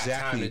 I know got time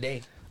exactly.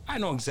 today. I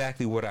know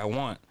exactly what I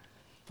want.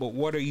 But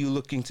what are you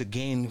looking to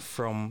gain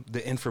from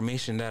the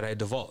information that I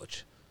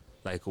divulge?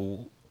 Like,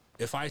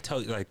 if I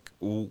tell you, like,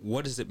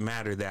 what does it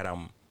matter that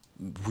I'm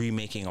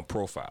remaking a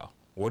profile?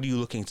 What are you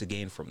looking to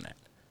gain from that?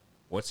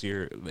 What's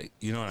your, like,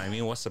 you know what I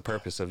mean? What's the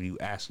purpose of you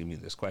asking me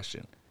this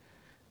question?"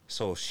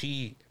 So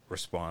she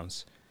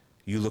responds,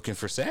 "You looking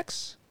for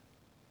sex?"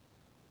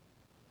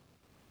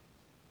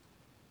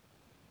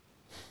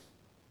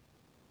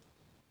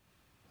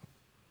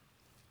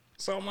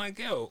 So I'm like,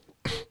 yo.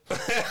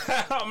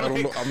 I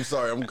don't know. I'm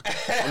sorry. I'm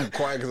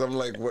quiet because I'm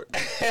like, what?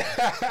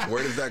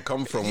 Where does that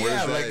come from? Where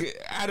Yeah, is that?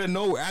 like out of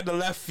nowhere, out of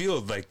left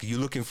field. Like, you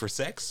looking for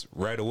sex?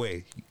 Right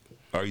away.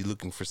 Are you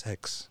looking for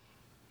sex?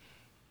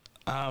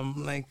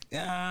 Like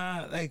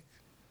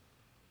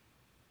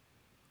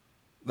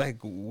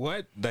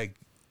what? Like,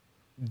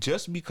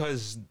 just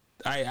because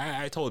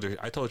I told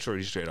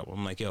Shorty straight up.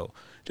 I'm like, yo,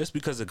 just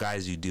because the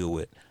guys you deal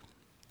with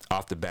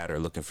off the bat are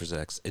looking for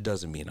sex, it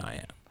doesn't mean I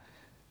am.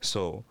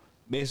 So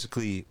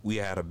basically, we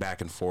had a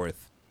back and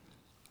forth,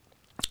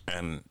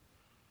 and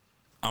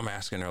I'm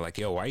asking her, like,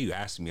 yo, why are you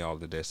asking me all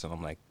of this? And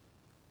I'm like,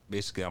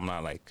 basically, I'm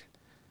not like,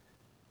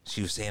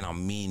 she was saying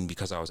I'm mean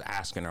because I was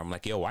asking her. I'm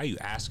like, yo, why are you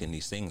asking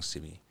these things to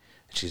me?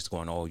 And she's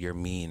going, oh, you're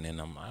mean. And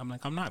I'm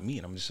like, I'm not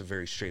mean. I'm just a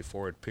very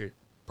straightforward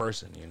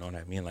person. You know what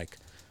I mean? Like,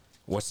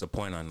 what's the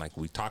point on, like,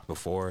 we talked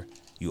before,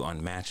 you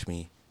unmatched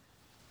me.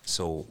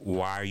 So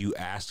why are you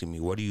asking me?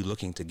 What are you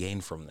looking to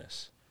gain from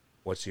this?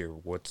 What's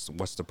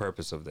the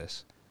purpose of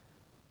this?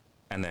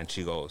 And then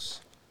she goes,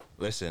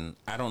 listen,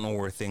 I don't know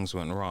where things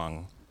went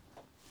wrong,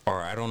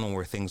 or I don't know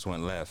where things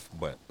went left,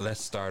 but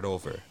let's start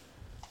over.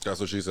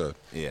 That's what she said.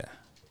 Yeah.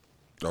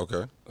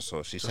 Okay.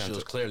 So she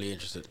was clearly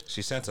interested.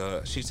 She sent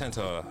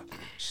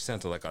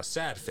like a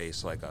sad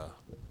face, like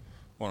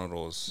one of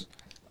those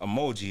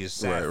emojis,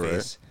 sad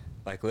face.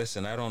 Like,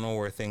 listen, I don't know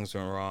where things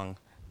went wrong,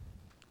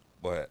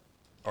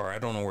 or I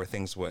don't know where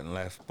things went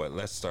left, but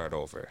let's start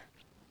over.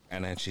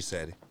 And then she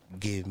said,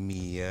 give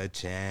me a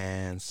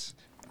chance.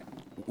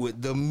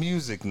 With the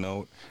music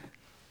note,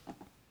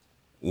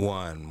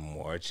 one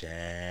more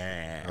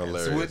chance.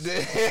 Hilarious. With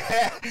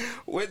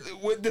the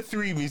with the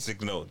 3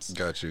 music notes.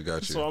 Got you.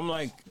 So I'm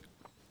like,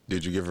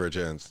 did you give her a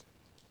chance?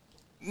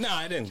 No,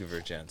 I didn't give her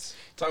a chance.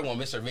 Talking about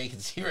Mr.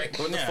 Vacancy, right?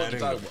 What the Yeah, I fuck you didn't talking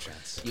give her a about?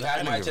 chance. You I had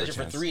didn't my give her a attention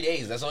for chance. 3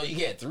 days. That's all you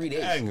get. 3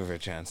 days. I didn't give her a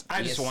chance. I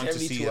You just get wanted to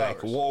see 72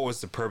 like hours. what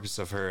was the purpose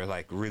of her,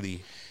 like,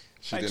 really.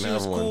 She Like, didn't she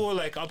was have one. cool,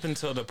 like, up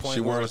until the point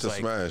She where wanted it's to like,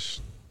 smash.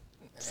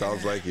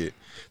 Sounds like it.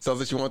 Sounds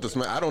like she wanted to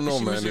smash. I don't know,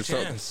 she man. missed her It's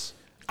up- chance.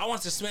 I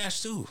want to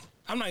smash too.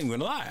 I'm not even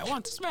gonna lie. I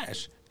want to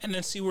smash and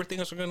then see where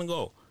things are gonna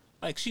go.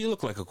 Like, she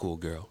looked like a cool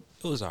girl.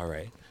 It was all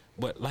right.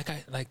 But I'm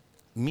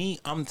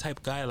the type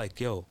of guy, like,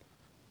 yo,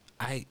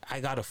 I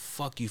gotta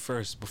fuck you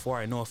first before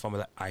I know if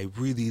I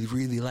really,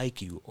 really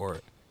like you,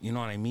 or, you know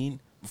what I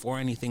mean? Before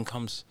anything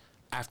comes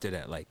after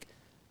that, like,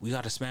 we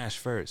gotta smash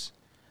first.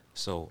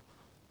 So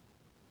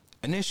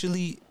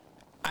initially,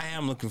 I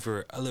am looking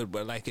for a little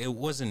bit, like, it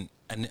wasn't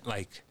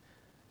like,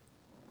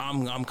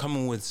 I'm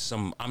coming with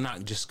some. I'm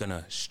not just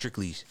gonna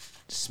strictly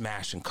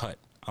smash and cut.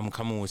 I'm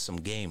coming with some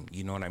game.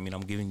 You know what I mean?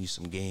 I'm giving you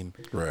some game.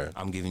 Right.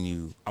 I'm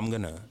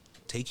gonna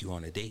take you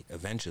on a date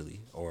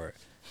eventually, or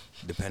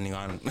depending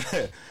on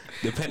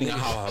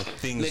how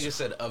things. Nigga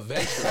said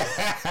eventually.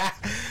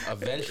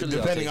 Eventually, Depending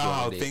I'll take you on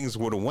how a date. things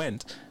would have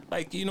went.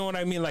 Like, you know what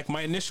I mean? Like,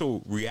 my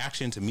initial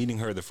reaction to meeting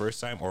her the first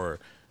time, or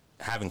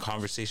having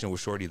conversation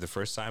with Shorty the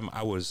first time,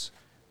 I was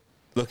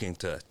looking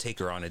to take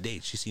her on a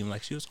date. She seemed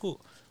like she was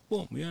cool.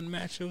 Boom, we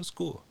unmatched. It was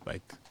cool.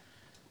 Like,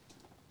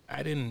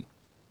 I didn't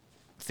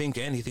think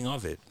anything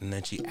of it. And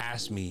then she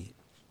asked me,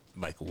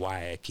 like,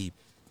 why I keep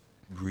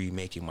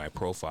remaking my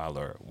profile,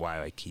 or why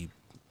I keep.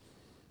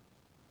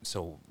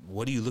 So,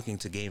 what are you looking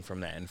to gain from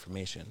that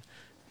information?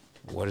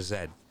 What does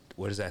that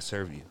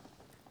serve you?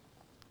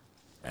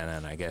 And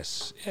then I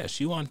guess, yeah,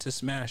 she wanted to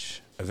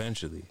smash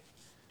eventually.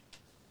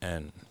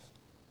 And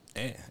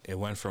it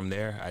went from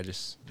there. I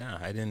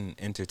didn't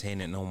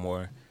entertain it no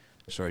more.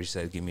 Shorty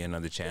said, give me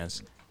another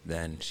chance.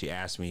 Then she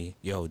asked me,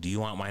 yo, do you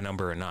want my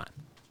number or not?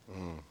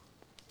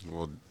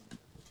 Well,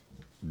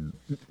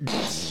 I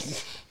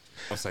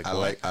was like,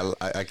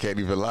 I can't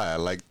even lie. I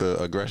like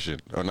the aggression,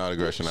 or not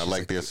aggression. I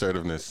like the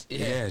assertiveness.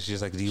 Yeah,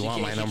 she's like, do you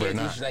want my number or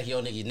not? She's like,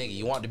 yo, nigga,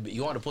 you want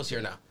the pussy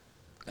or not?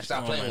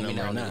 Stop playing with me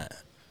now, nigga.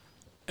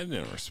 I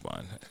didn't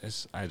respond.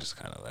 I just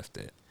kind of left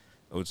it.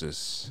 It was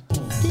just,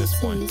 at this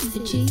point.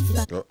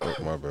 Oh,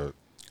 my bad.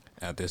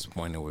 At this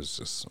point, it was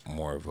just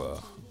more of a,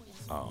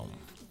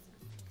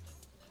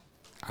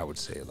 I would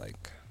say,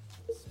 like,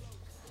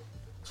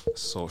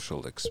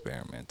 social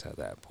experiment at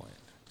that point.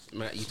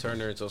 Matt, you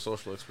turned her into a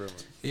social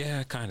experiment. Yeah,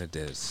 I kind of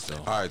did. So.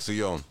 All right,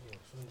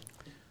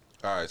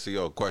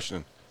 so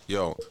question.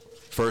 Yo,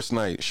 first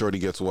night, shorty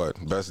gets what?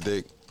 Best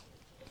dick?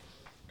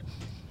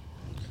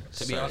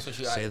 To be honest with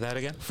you, say that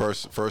again.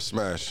 First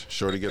smash,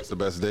 shorty gets the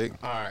best dick?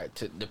 All right,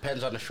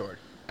 depends on the short.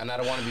 And I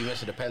don't want to be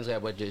Mr. Depends guy,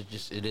 but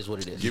just it is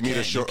what it is. Give me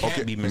the short.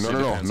 Okay, be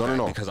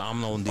no, because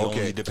I'm the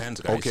only Depends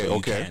guy. Okay, so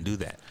okay. You can't do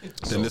that.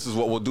 Then this is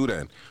what we'll do.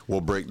 Then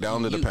we'll break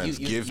down the Depends.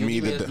 You give me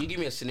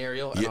a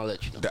scenario, and I'll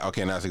let you know.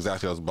 Okay, and that's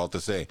exactly what I was about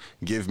to say.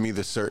 Give me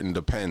the certain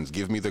Depends.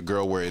 Give me the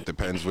girl where it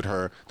depends with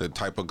her. The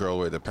type of girl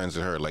where it depends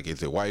with her. Like,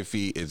 is it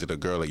wifey? Is it a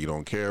girl that you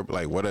don't care?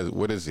 Like, what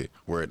is it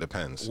where it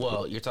depends?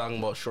 Well, you're talking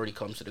about shorty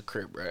comes to the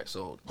crib, right?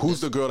 So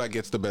who's the girl that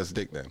gets the best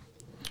dick then?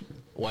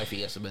 Wifey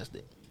gets the best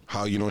dick.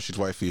 How you know she's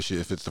wifey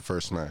if it's the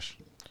first smash?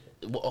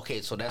 Well,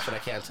 okay, so that's what I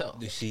can't tell.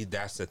 See,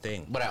 that's the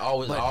thing. But I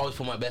always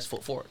put my best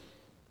foot forward.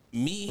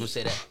 Me? Who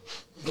say that?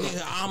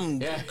 Nigga, I'm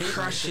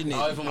crushing it.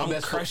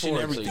 I'm crushing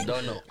everything. So you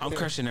don't know. I'm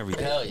crushing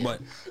everything. Hell yeah.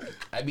 But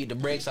I beat the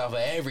brakes off of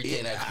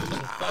everything.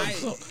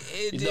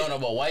 You don't know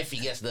about wifey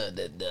gets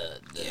the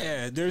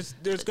yeah, there's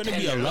gonna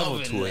be a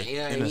level to it, you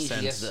know what in I a mean?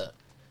 sense.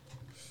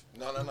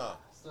 No.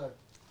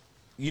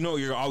 You know,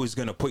 you're always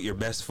gonna put your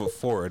best foot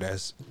forward,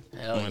 as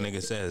Hell my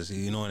nigga says.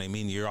 You know what I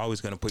mean? You're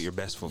always gonna put your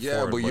best foot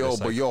Yeah, forward.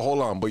 but hold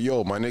on. But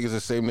my nigga's the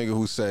same nigga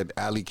who said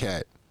Alley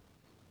Cat.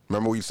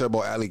 Remember what you said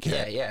about Alley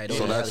Cat? Yeah.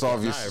 So that's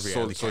obvious.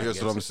 So Alley Cat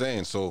here's what I'm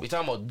saying. So we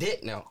talking about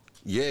dick now.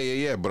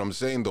 Yeah. But I'm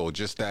saying though,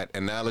 just that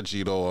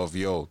analogy though of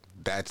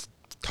that's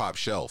top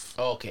shelf.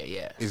 Okay,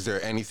 yeah. Is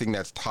there anything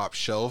that's top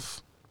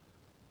shelf?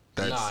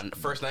 Nah,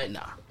 first night,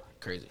 nah.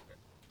 Crazy.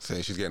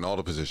 Say she's getting all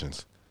the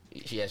positions.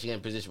 Yeah, she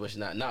getting position, but she's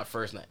not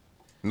first night.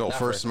 No, Not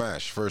first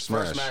smash. First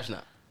smash. First smash,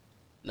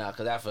 nah,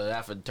 because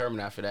after determine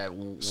after that.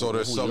 So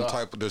there's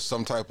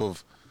some type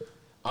of.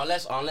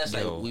 Unless Yo,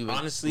 like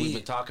we've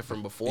been talking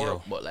from before,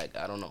 but like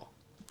I don't know.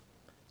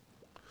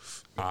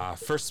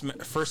 First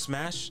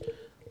smash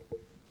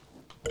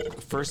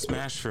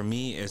for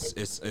me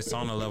it's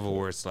on a level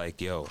where it's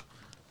like, yo,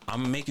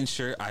 I'm making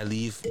sure I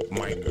leave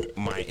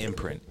my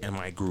imprint and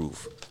my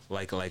groove.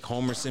 Like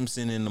Homer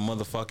Simpson in the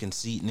motherfucking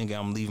seat, nigga,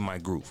 I'm leaving my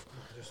groove.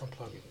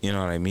 You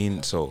know what I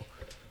mean? So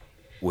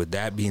with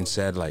that being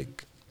said,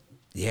 like,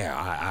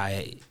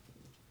 yeah,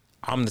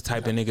 I'm the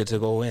type of nigga to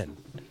go in.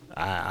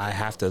 I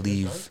have to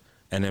leave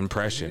an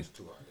impression.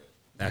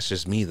 That's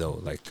just me though.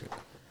 Like,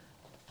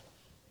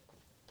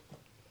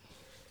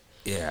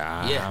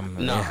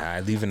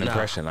 I leave an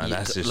impression.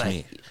 That's just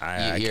me.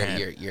 I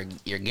can't.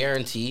 You're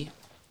guaranteed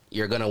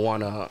you're gonna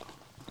wanna.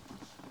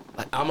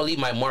 Like, I'm gonna leave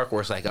my mark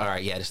where it's like, all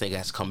right, yeah, this nigga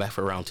has to come back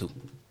for round 2.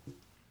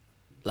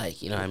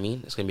 Like, you know what I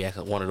mean? It's gonna be like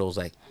one of those,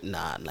 like,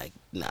 nah,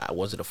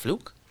 was it a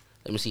fluke?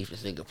 Let me see if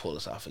this nigga pull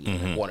this off again.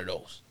 Mm-hmm. One of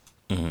those.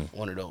 Mm-hmm.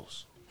 One of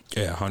those.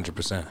 Yeah,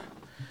 100%.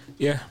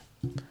 Yeah.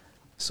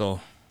 So,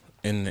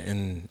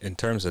 in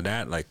terms of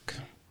that, like,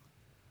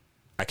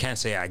 I can't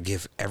say I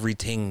give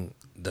everything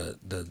the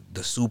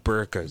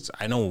super, because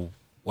I know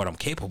what I'm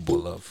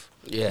capable of.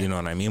 Yeah. You know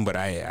what I mean? But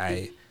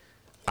I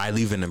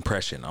leave an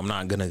impression. I'm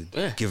not gonna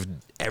give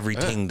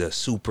everything the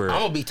super. I'm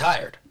gonna be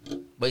tired.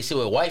 But you see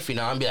with wifey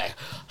now, I'm be like,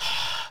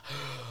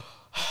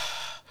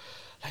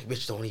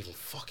 bitch, don't even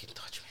fucking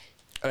touch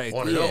me. Like,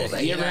 one of those.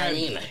 Like, you know what I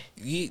mean? Like,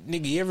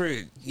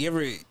 nigga,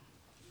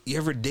 you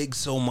ever dig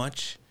so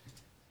much?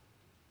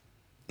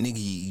 Nigga,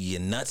 your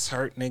nuts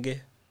hurt, nigga?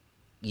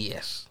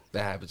 Yes,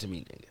 that happened to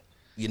me, nigga.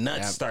 Your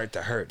nuts start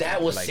to hurt.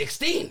 That was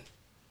 16.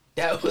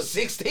 That was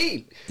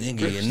 16.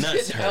 Nigga, your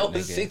nuts hurt, That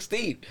was nigga.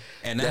 16.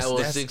 And that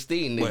was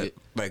 16, nigga.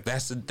 But, like,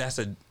 that's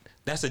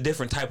a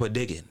different type of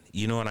digging.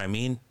 You know what I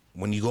mean?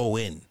 When you go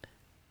in,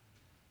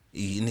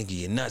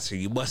 nigga, your nuts, or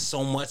you bust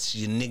so much,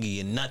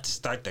 your nuts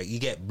start to, you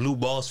get blue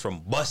balls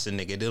from busting,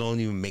 nigga. They don't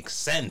even make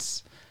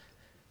sense.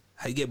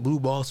 How you get blue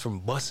balls from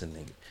busting,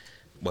 nigga?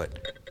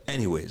 But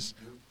anyways,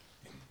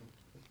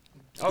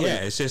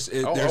 it's just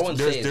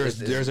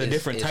there's a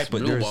different type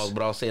of blue balls,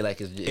 but I'll say like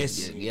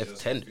it's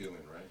tender.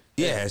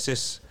 Yeah, it's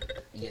just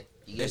you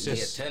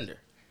get tender.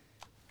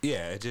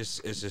 Yeah, it's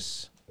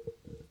just.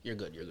 You're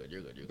good.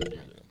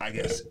 I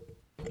guess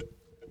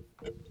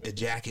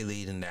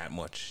ejaculating that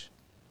much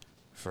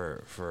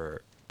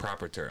for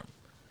proper term,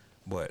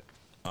 but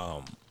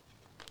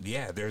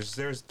there's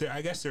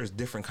I guess there's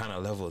different kind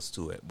of levels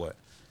to it, but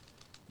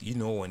you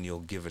know when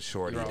you'll give a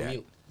shorty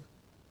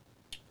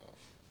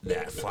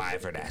that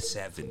 5 or that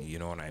 7, you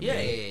know what I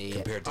mean? Yeah.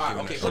 Compared to right,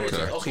 giving a shorty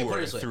 2 or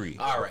a put it 3.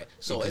 All right,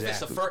 so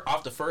exactly. if it's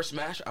off the first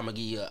smash, I'm gonna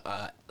give you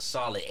a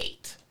solid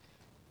 8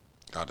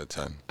 out of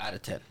 10. I'm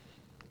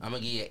gonna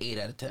give you an 8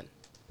 out of 10.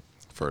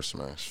 First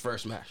smash.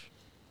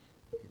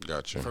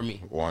 Gotcha. For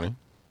me. Wani?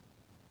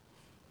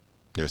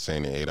 You're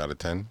saying an 8 out of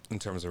 10? In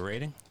terms of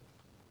rating?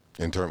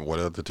 What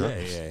are the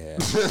terms? Yeah.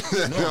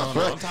 No,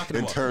 I'm talking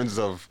about. In terms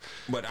of.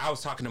 But I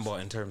was talking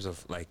about in terms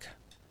of, like,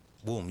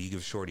 boom, you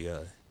give shorty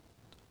a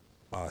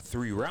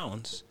 3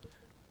 rounds.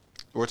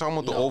 We're talking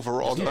about the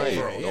overall night.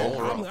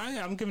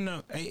 I'm giving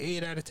an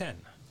 8 out of 10.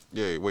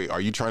 Yeah, wait. Are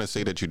you trying to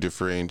say that you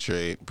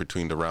differentiate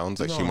between the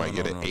rounds? Like she might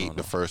get an 8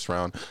 the first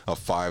round, a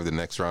 5 the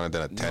next round, and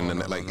then a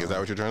 10. Is that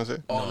what you're trying to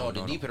say? Oh no,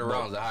 the deeper the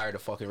rounds, the higher the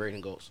fucking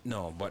rating goes.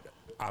 No, but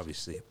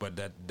obviously, but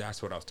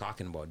that's what I was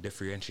talking about.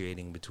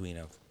 Differentiating between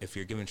if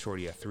you're giving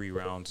Shorty a 3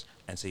 rounds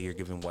and say you're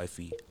giving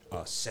Wifey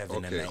a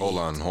 7 and a 8.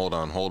 Hold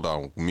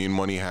on. Me and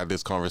Money had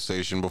this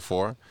conversation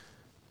before,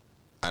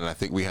 and I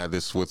think we had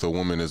this with a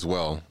woman as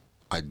well.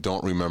 I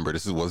don't remember.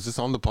 Was this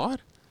on the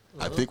pod?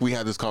 I think we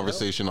had this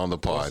conversation on the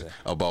pod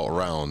about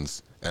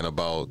rounds and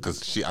about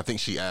because I think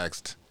she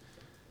asked.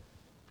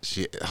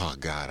 Oh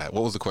God,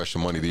 what was the question?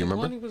 Money, do you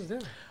remember? Money was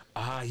there.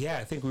 Yeah,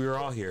 I think we were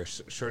all here.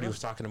 Shorty was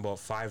talking about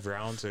 5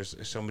 rounds. Or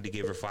somebody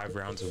gave her 5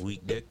 rounds of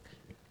weak dick,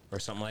 or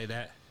something like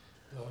that.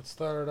 No, it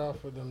started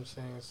off with them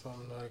saying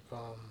something like,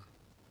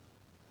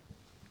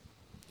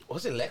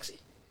 Was it Lexi?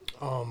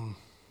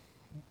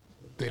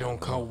 They don't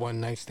count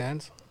one night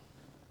stands.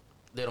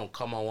 They don't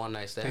come on one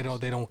night stands.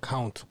 They don't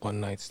count one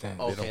night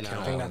stands. Okay, I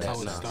think that's how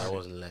it started. That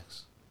wasn't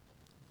Lex.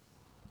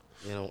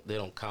 They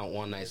don't count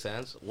one night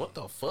stands. What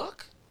the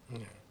fuck? Yeah.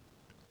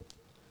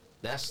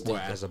 That's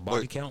what, as a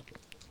body count.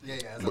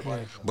 Yeah.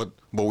 But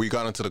we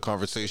got into the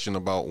conversation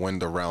about when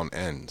the round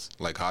ends.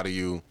 Like, how do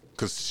you?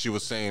 Because she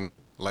was saying,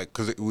 like,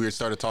 because we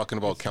started talking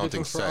about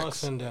counting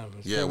sex.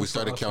 Yeah, we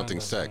started counting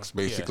sex.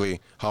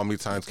 Basically, how many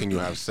times can you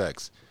have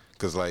sex?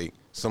 Because like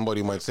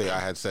somebody might say, I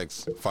had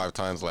sex 5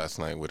 times last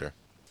night with her.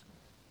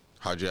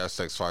 How'd you have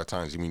sex 5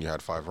 times? You mean you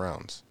had 5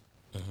 rounds?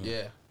 Mm-hmm.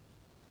 Yeah.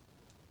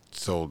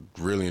 So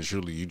really and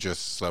truly, you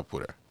just slept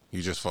with her.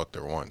 You just fucked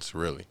her once,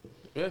 really.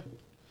 Yeah.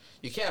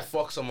 You can't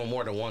fuck someone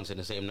more than once in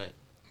the same night.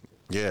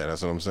 Yeah,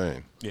 that's what I'm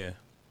saying. Yeah.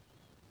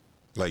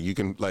 Like you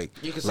can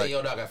say,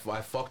 yo, dog,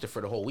 I fucked her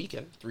for the whole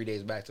weekend, 3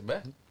 days back to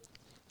back.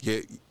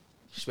 Yeah.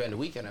 She spent the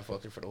weekend, I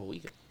fucked her for the whole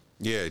weekend.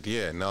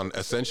 Yeah. Now,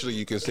 essentially,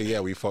 you can say, yeah,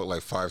 we fucked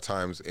like 5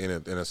 times in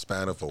a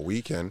span of a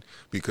weekend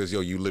because,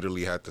 yo, you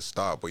literally had to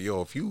stop. But,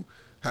 yo, if you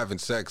having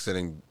sex and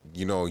then,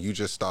 you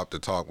just stop to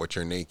talk but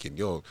you're naked,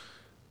 yo,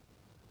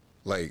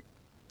 like,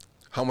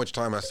 how much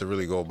time has to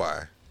really go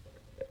by?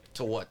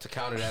 To what? To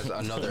count it as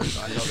another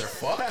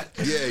fuck?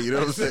 Yeah, you know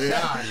what I'm saying? Nah,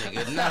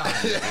 nigga, nah.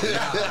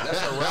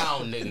 That's a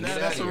round, nigga.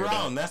 That's a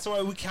round. That's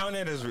why we count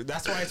it as.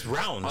 That's why it's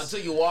rounds. Until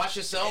you wash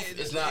yourself,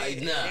 it's not.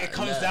 It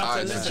comes down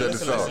to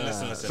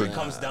listen. It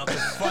comes down to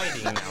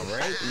fighting now,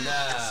 right?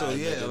 Nah. So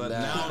yeah, but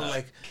now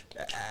like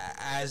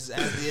as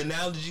the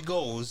analogy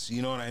goes,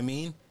 you know what I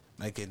mean?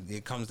 Like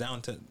it comes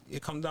down to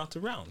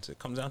rounds. It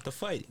comes down to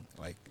fighting.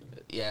 Like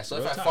yeah. So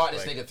if I fought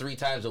this nigga 3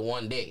 times in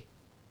one day.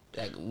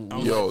 Like,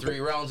 yo,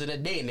 3 rounds in a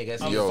day, nigga.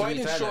 So I'm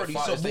fighting Shorty.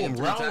 So boom,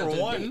 round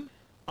 1.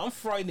 I'm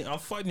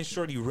fighting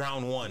Shorty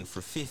round 1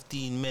 for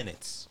 15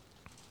 minutes.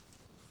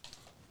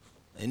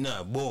 And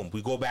boom,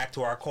 we go back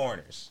to our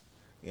corners.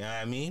 You know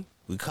what I mean?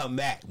 We come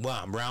back.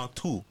 Boom, round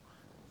 2.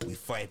 We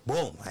fight.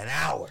 Boom, an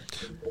hour.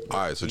 All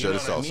right. So check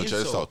this out. So check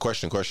this out.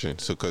 Question.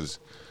 So because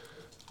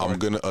I'm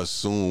gonna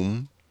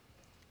assume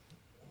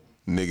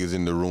niggas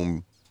in the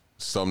room,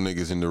 some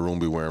niggas in the room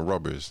be wearing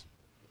rubbers.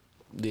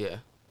 Yeah.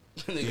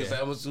 Niggas,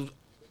 I was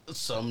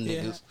some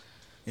niggas.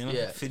 You know,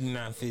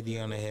 5950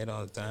 on the head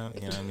all the time.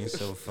 You know what I mean?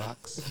 Silver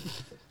Fox,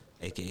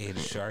 aka the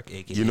Shark,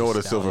 aka. You know what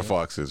a silver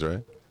fox is,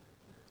 right?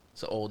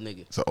 It's an old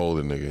nigga. It's an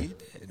older nigga.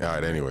 All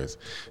right. Anyways,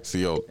 so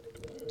yo,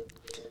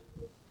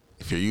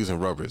 if you're using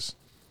rubbers,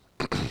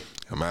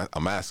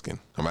 I'm asking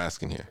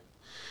here.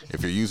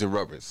 If you're using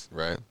rubbers,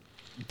 right?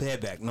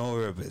 Bareback, no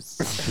rubbers.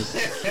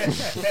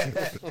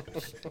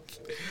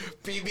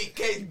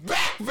 PBK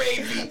back,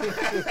 baby.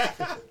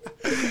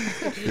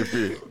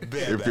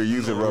 if you're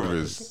using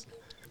rubbers,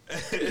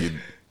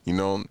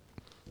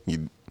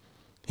 you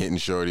hitting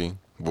Shorty,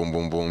 boom,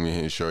 boom, boom, you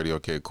hitting Shorty.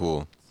 Okay,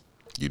 cool.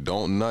 You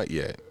don't nut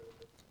yet.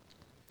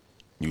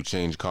 You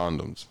change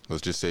condoms.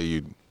 Let's just say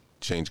you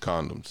change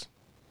condoms,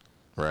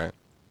 right?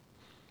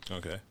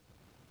 Okay.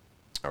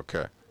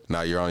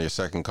 Now you're on your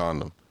second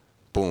condom.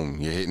 Boom,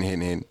 you're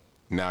hitting.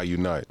 Now you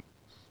nut.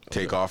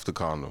 Take off the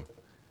condom.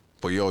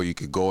 But yo, you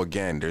could go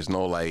again. There's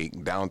no like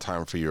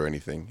downtime for you or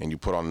anything. And you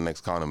put on the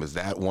next condom. Is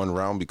that 1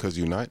 round because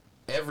you nut?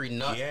 Every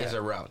nut is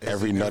a round.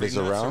 Every nut is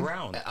a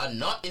round? A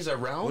nut is a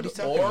round? What are you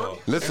talking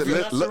about? Listen,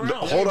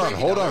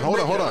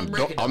 hold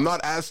on. I'm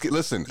not asking.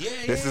 Listen,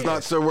 this is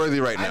not Sir Worthy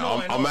right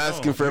now. I'm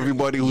asking for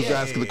everybody who's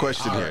asking the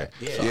question here.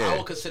 So I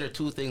would consider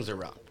 2 things a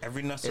round.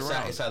 Every nut's a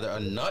round. It's either a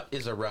nut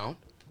is a round.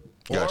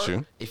 Got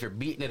you. If you're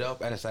beating it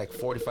up and it's like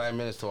 45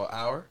 minutes to an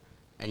hour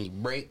and you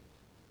break,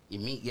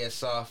 your meat gets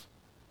soft,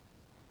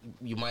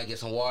 you might get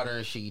some water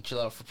and shit. You chill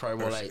out for probably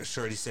more like.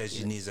 Shorty says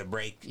she needs a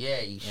break. Yeah,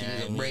 she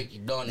needs a break. You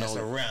don't know. That's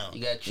a round.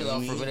 You gotta chill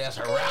out for a minute. That's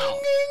a round.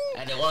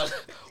 And then once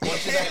you're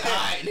like, all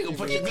right, nigga,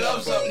 put your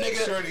gloves up,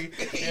 nigga. Shorty,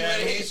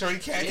 Shorty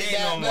can't take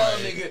no more.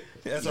 Nigga.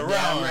 That's a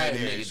round right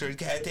there. Shorty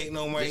can't take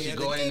no more. You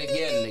go in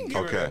again,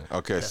 nigga.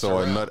 Okay. So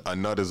a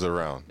nut is a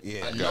round.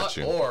 Yeah, got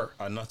you. Or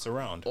a nut's a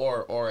round.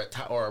 Or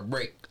a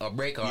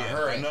break on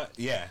her end.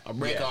 A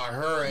break on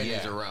her end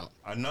is a round.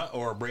 A nut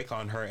or a break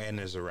on her end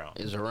is a round.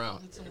 Is a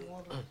round.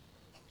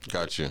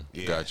 Got you.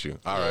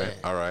 All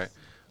right.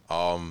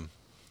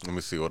 Let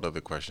me see what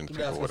other questions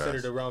people That's would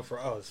considered ask. around for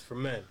us, for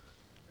men.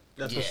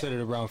 That's Yeah.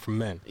 considered around for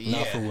men,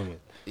 not for women.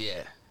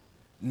 Yeah.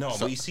 No,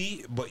 but you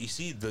see,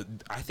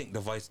 I think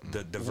the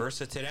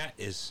versa to that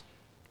is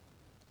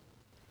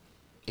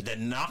the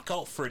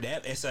knockout for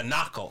them. It's a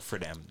knockout for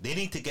them. They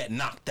need to get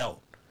knocked out.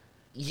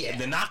 Yeah.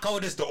 The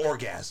knockout is the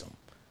orgasm.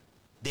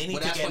 They need But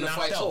to that's get when the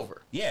knocked fight's out.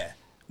 over. Yeah,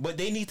 but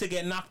they need to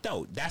get knocked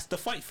out. That's the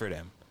fight for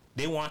them.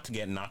 They want to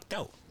get knocked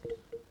out.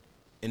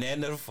 In the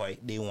end of the fight,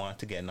 they want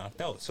to get knocked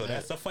out. So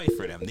that's the fight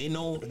for them. They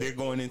know they're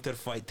going into the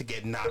fight to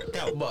get knocked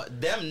out. But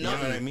them You know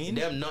nothing, what I mean?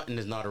 them nothing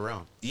is not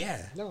around.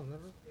 Yeah. No,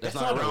 never. That's That's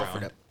not not around around. for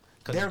them.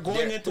 'Cause They're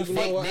going into they,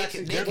 fight.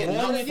 they They're can going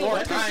knock into 4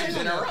 fight. times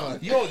in a row.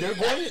 Yo, they're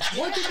going.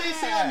 What did they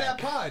say on that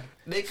pod?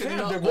 They can Fam,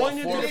 knock they're about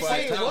going 4 or into 5 the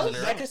times in fight.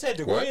 a Like row. I said,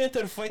 they're What? going into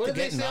the fight What to did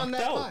they get say on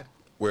knocked that out. pod?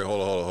 Wait,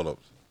 hold up.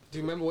 Do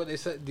you remember what they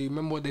said? Do you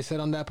remember what they said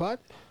on that pod?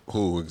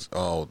 Who?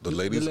 Oh, the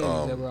ladies. The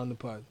ladies that were on the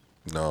pod.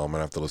 No, I'm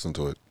gonna have to listen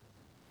to it.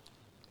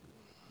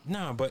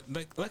 Nah, but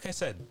like I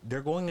said,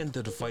 they're going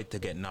into the fight to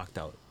get knocked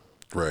out.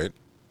 Right.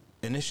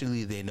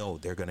 Initially, they know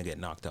they're gonna get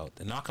knocked out.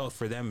 The knockout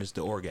for them is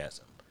the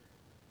orgasm.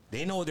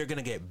 They know they're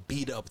gonna get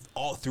beat up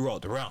all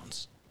throughout the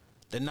rounds.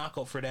 The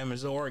knockout for them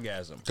is the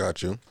orgasm.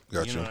 Got you.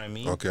 Got You you. know what I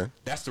mean? Okay.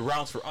 That's the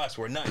rounds for us.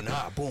 We're nothing.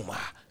 Boom, ding,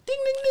 ding,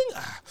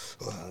 ding.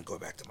 Oh, go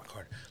back to my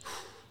corner.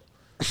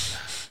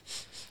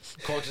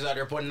 Coaches out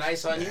there putting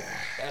ice on you.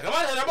 Come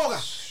on, la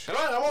boca. Come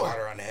on, la boca.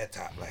 Water on the head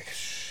top, like.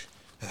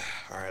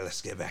 All right,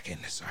 let's get back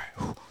in this.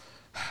 All right.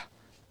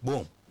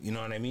 Boom. You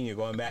know what I mean? You're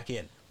going back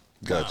in.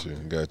 Got you.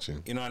 Got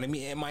you. You know what I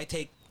mean? It might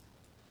take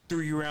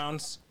 3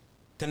 rounds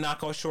to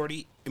knock out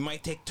Shorty. It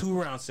might take 2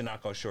 rounds to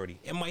knock out Shorty.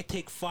 It might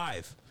take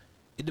 5.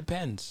 It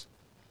depends.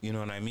 You know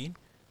what I mean?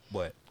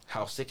 But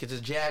how sick is his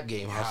jab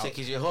game? How sick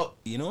is your hook?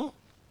 You know?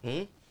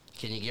 Can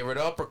you give her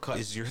the uppercut?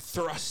 Is your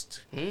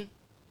thrust?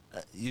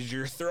 Is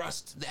your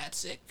thrust that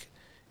sick?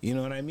 You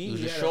know what I mean?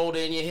 Use your shoulder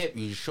and your hip.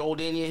 Use your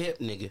shoulder and your hip,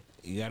 nigga.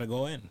 You gotta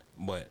go in.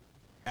 But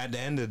at the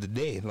end of the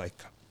day,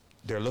 like,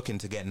 they're looking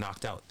to get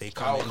knocked out. They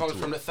come Coming into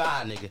from it. the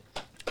thigh, nigga.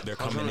 They're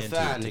Comes coming from the into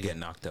thigh, it to nigga. get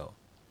knocked out.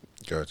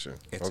 Got you.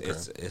 It's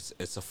Okay.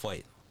 it's a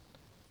fight.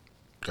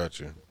 Got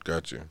you.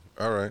 Got you.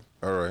 All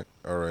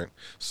right.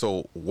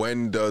 So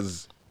when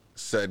does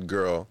said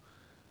girl,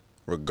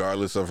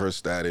 regardless of her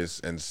status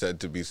and said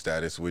to be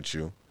status with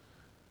you,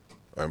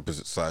 or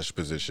 /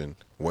 position,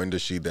 when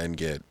does she then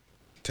get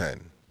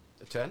 10?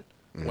 10?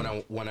 When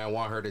I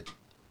want her to,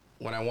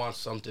 when I want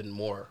something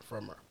more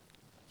from her.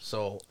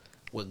 So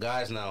with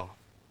guys now,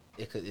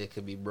 it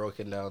could be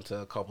broken down to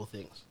a couple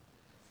things.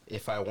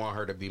 If I want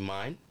her to be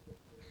mine,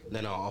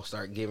 then I'll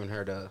start giving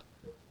her the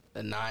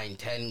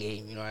 9-10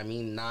 game. You know what I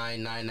mean?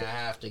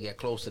 9.5 to get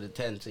close to the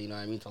 10. So you know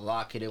what I mean? To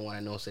lock it in when I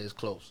know say it's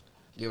close.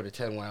 Give her the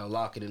 10 when I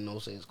lock it in, know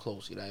say it's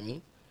close. You know what I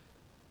mean?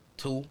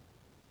 2,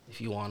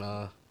 if you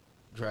wanna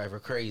drive her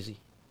crazy.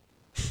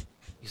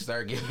 You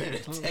start giving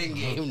it a 10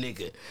 game,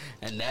 nigga.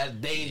 And that's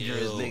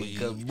dangerous, nigga.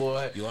 Cause,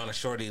 boy. You want a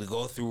shorty to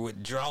go through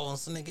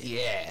withdrawals, nigga?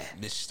 Yeah.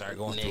 Bitch start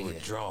going through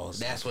withdrawals.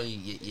 That's when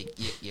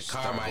your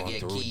car Start might going get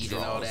through keyed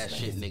and all withdrawals, that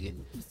shit, nigga.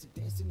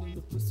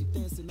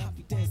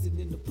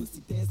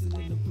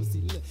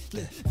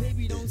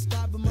 Baby, don't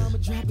stop it, mama,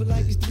 drop it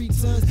like it's 3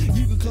 tons.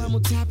 You can climb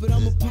on top it,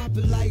 I'ma pop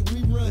it like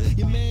rerun.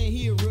 Your man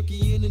here,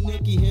 rookie in the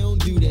nookie, he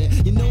don't do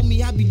that. You know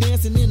me, I be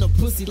dancing in a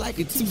pussy like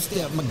a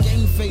 2-step. My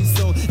game face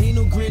on, ain't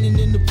no grinning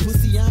in the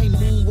pussy. I ain't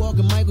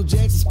moonwalking, Michael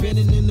Jackson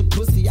spinning in the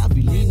pussy. I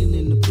be leaning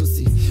in the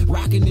pussy,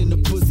 rocking in the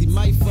pussy.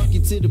 Might fuck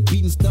it to the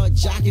beat and start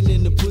jocking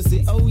in the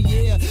pussy. Oh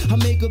yeah, I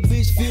make a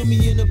bitch feel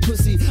me in the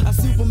pussy. I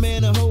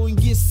Superman a hoe and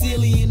get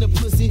silly in the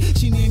pussy.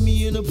 She need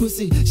me in the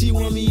pussy, she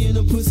want me in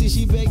the pussy.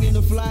 She begging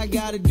to fly,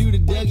 gotta do the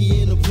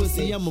Dougie in the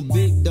pussy. I'm a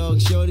big dog,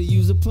 sure to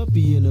use a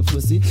puppy in the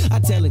pussy. I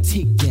tell her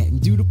take that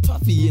and do the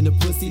puffy in the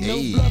pussy. No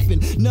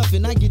bluffing,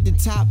 nothing. I get the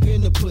top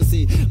in the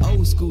pussy.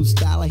 Old school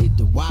style, I hit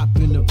the wop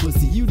in the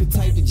pussy. You the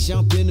type to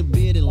jump in the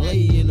bed and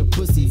lay in the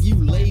pussy. You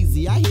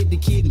lazy, I hit the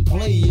kid and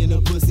play in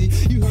the pussy.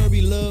 You heard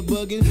me love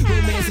bugging,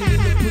 romancing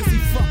in the pussy.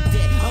 Fuck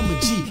that, I'm a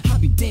G. I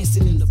be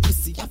dancing in the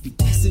pussy. I be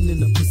dancing in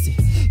the pussy,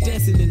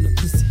 dancing in the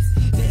pussy,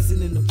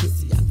 dancing in the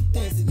pussy. I be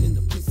dancing in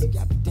the pussy.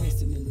 I be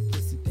dancing in the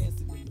pussy,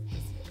 dancing in the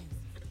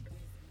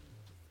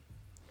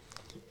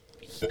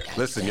pussy.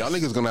 Listen, y'all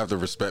niggas gonna have to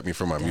respect me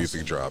for my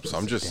music drops.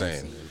 I'm just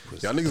saying.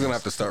 Y'all niggas gonna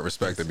have to start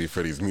respecting me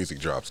for these music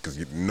drops because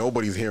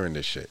nobody's hearing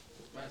this shit.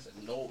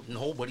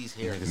 Nobody's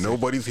hearing this.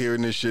 Nobody's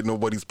hearing this shit.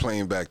 Nobody's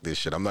playing back this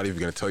shit. I'm not even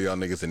gonna tell y'all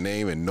niggas a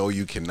name, and no,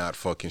 you cannot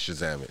fucking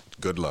Shazam it.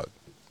 Good luck.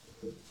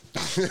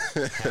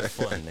 Have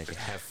fun, nigga.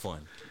 Have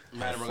fun.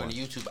 Man, we're on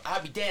YouTube. I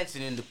be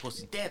dancing in the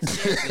pussy.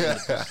 Dancing in the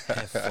pussy.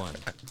 Have fun.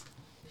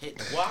 Hit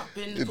the wop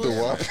in the Hit pussy.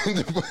 the wop in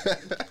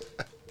the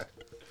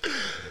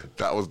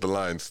That was the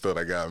line still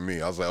that got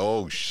me. I was like,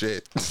 oh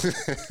shit. I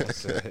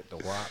said hit the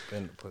wop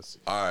in the pussy.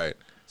 All right.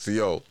 So,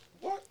 yo,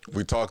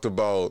 we talked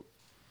about,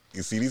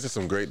 you see, these are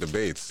some great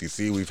debates. You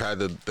see, we've had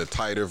the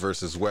tighter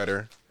versus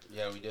wetter.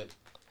 Yeah, we did.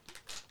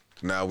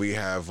 Now we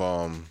have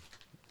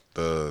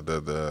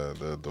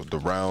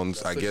the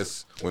rounds. I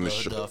guess when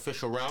the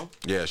official round.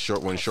 Yeah,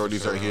 when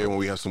shorties are here, when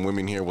we have some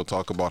women here, we'll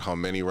talk about how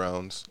many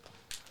rounds.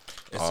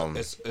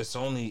 It's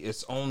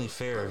only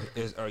fair.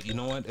 Or you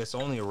know what? It's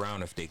only a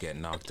round if they get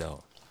knocked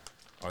out.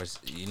 Or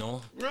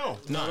No,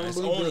 it's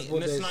only.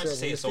 It's not to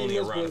say it's only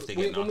a round if they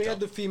get knocked out. When we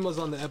had the females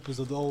on the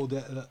episode,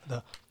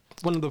 the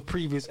one of the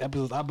previous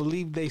episodes, I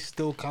believe they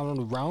still counted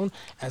the round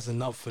as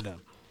enough for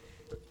them.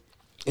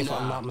 If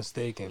I'm not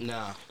mistaken.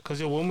 Nah.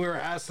 Because when we were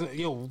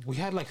asking, we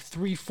had like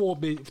 3-4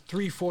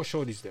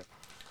 shorties there.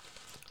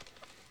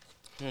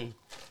 And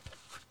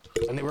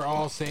they were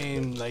all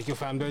saying, like,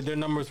 fam, their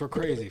numbers were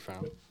crazy,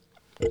 fam.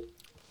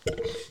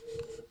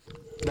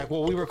 Like,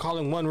 what we were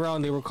calling one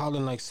round, they were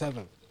calling like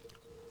 7.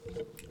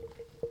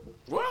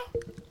 What?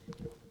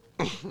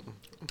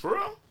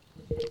 Bro?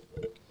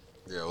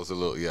 Yeah, it was a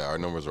little. Yeah, our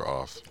numbers were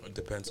off. It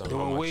depends on They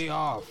how were much. way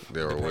off.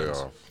 They were way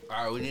off.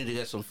 All right, we need to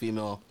get some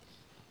female.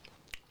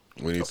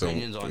 We need some.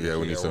 Opinions on Yeah, this.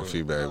 we need some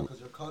feedback.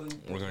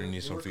 We're gonna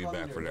need some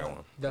feedback for that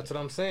one. That's what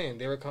I'm saying.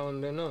 They were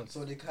counting their nuts.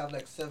 So they have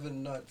like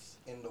 7 nuts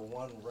in the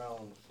one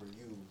round for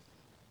you.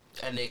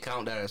 And they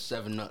count that as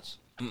 7 nuts.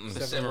 The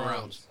 7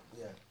 rounds.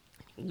 Yeah.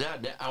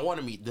 I want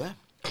to meet them.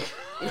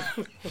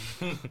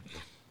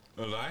 A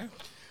lie?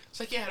 It's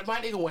like, yeah, my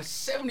nigga went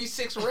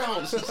 76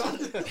 rounds.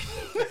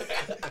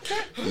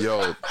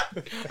 Yo,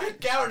 I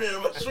counted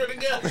him, I swear to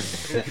God.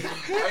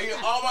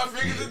 All my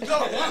fingers are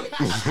dog.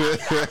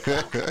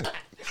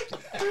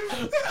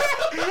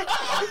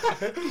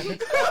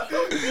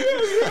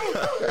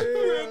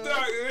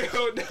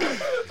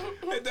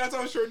 That's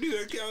how short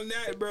you count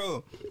that,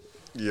 bro.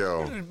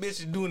 Yo. This bitch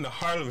is doing the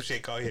Harlem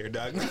Shake out here,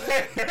 dog.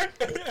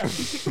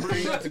 That's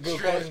a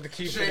good one to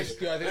keep for the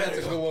street. I think that's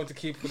a good one to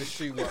keep for the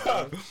street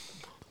walk.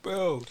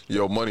 Bro.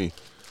 Yo, money.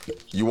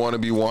 You want to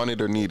be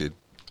wanted or needed?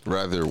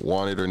 Rather,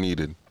 wanted or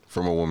needed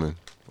from a woman,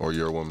 or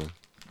your woman?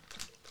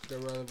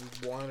 They'd rather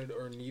be wanted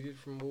or needed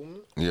from a woman?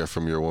 Yeah,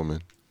 from your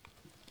woman.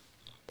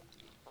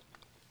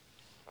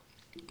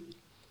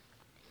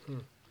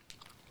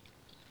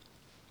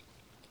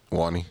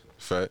 Wani,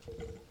 Fat.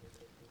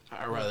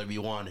 I'd rather be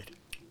wanted.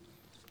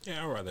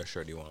 Yeah, I'd rather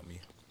Shorty want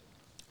me.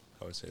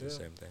 I would say the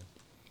same thing.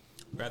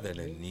 Rather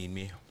than need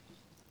me.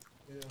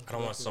 I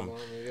don't want some.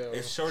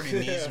 If Shorty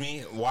needs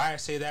me, why I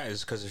say that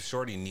is because if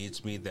Shorty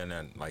needs me, then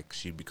like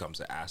she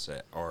becomes an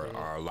asset or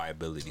a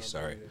liability.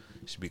 Sorry,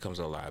 she becomes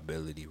a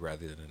liability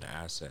rather than an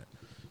asset.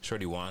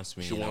 Shorty wants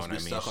me. She wants to be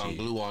stuck on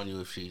glue on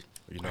you if she.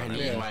 You know I what I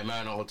need mean? my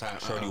man all the time.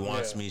 Shorty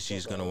wants me.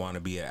 She's gonna want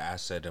to be an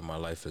asset in my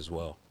life as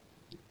well.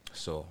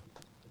 So,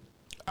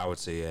 I would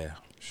say yeah,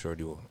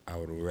 Shorty. I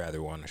would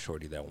rather want a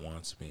Shorty that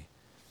wants me,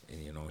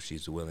 and you know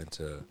she's willing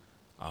to.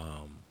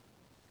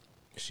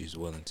 She's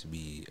willing to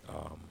be.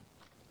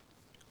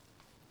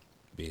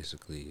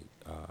 Basically,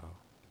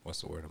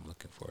 what's the word I'm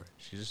looking for?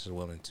 She's just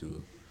willing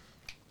to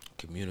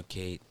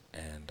communicate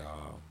and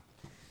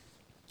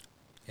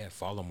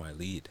follow my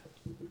lead.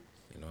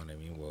 You know what I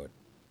mean?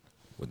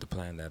 With the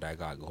plan that I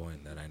got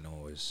going, that I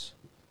know is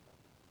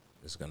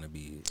gonna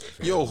be.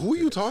 Yo, who are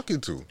you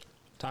talking to?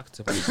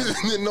 Talking to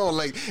myself. No,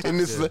 like, and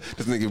this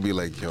nigga be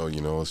like, yo,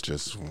 you know, it's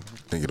just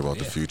thinking about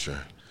the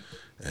future.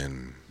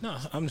 And no,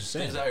 I'm just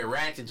saying. He's out here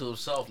ranting to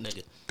himself,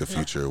 nigga. The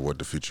future, what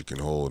the future can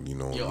hold, you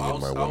know, Yo, me and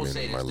my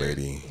woman, my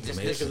lady.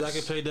 Because I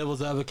could play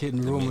devil's advocate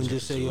in the room and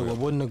just say, yo, but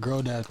wouldn't a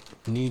girl that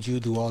needs you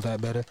do all that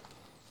better?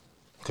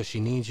 Because she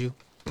needs you.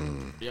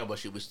 Yeah, but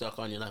she'll be stuck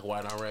on you like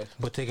white on red.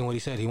 But taking what he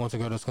said, he wants a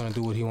girl that's going to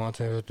do what he wants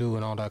her to do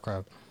and all that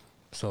crap.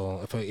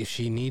 So if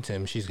she needs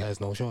him, she has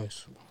no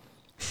choice.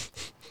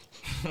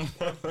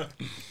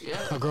 Yeah.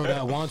 A girl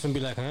that wants him be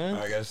like, huh?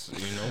 I guess,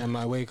 you know. And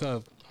might wake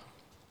up.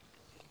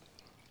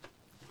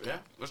 Yeah,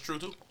 that's true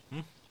too.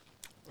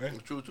 That's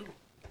true too.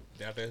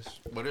 That is.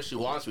 But if she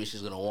wants me,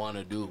 she's gonna want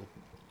to do.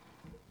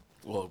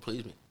 Well,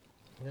 please me.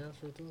 Yeah, that's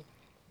true too.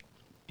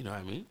 You know what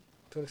I mean?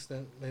 To an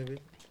extent, maybe.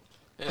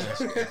 Yeah.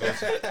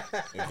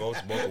 It goes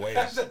both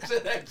ways.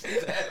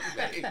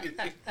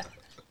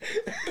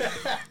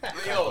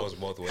 Yo, goes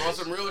both ways. on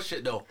some real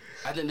shit though,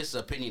 I think this is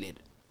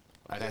opinionated.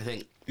 Like I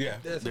think,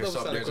 there's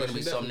gonna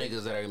be some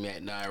niggas that are gonna be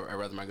like, nah, I'd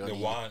rather my girl.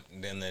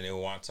 Then they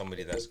want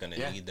somebody that's gonna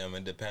need them.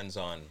 It depends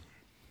on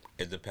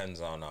a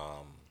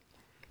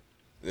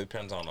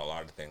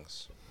lot of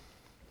things.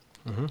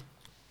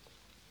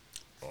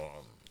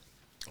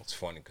 It's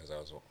funny because I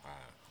was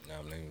now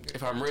I'm not even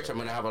if I'm rich, I'm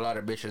gonna have a lot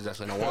of bitches that's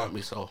gonna want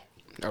me. So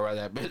I'd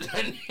rather that bitch.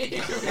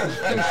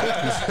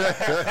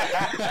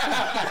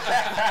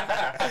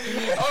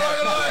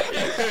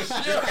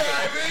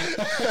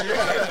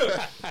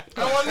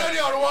 I want none of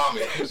y'all to want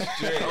me. I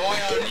want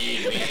y'all to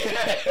need me.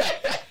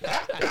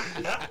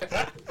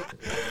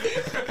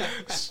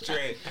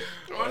 Straight.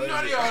 I want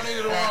none of y'all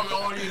niggas to want me. I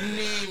want you to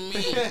need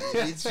me.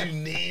 Did you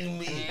need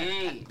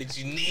me? Did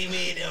you need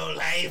me in your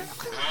life?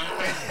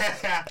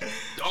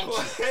 Don't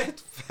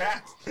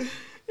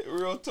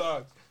Real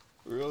talk.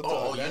 Real talk.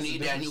 Oh, you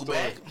need that new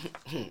bag?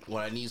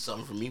 Well, I need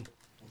something from you.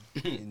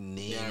 Need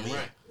me.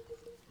 Right.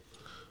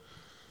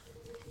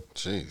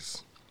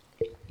 Jeez.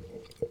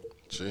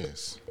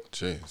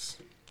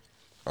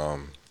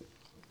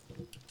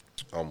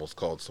 I almost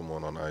called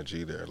someone on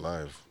IG there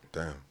live.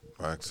 Damn,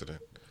 by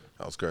accident.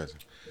 That was crazy.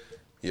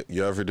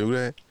 You ever do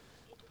that?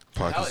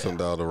 Pocket some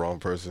dial the wrong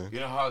person. You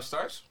know how it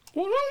starts?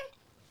 Yeah,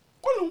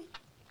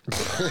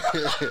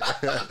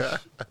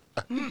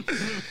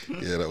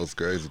 that was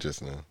crazy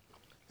just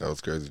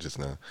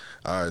now.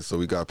 All right, so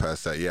we got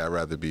past that. Yeah, I'd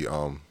rather be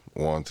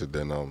wanted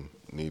than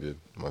needed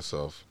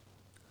myself.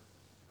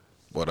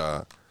 But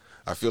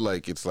I feel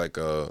like it's like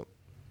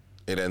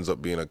it ends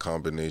up being a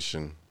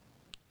combination.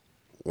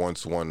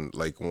 Once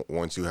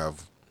you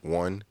have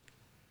one,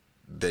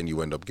 then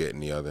you end up getting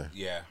the other.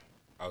 Yeah,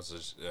 I was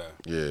just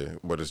Yeah,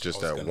 but it's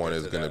just that one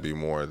is gonna be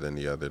more than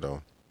the other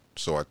though.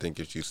 So I think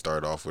if you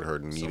start off with her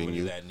needing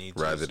you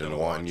rather than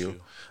wanting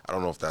you, I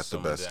don't know if that's the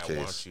best case. Somebody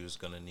that wants you is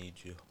gonna need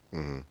you.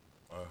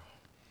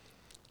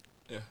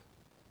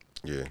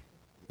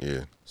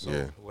 Yeah.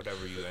 So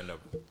whatever you end up,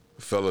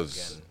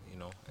 fellas, again, you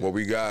know, what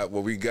we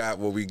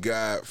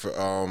got for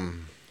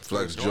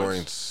flex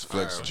joints.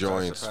 Pass that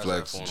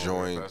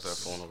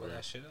phone over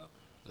that shit up.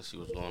 Let's see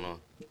what's going on.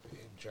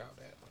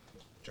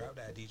 Drop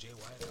that DJ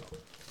White out.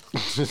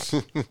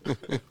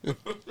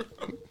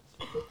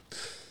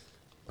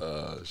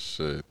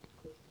 Shit.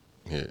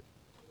 Here.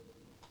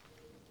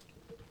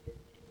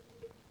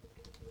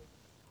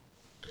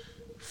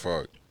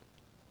 Fuck.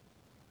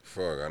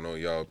 I know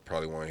y'all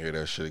probably want to hear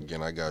that shit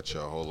again. I got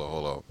y'all.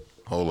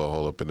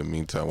 Hold up in the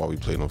meantime while we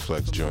play them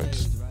flex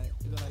joints.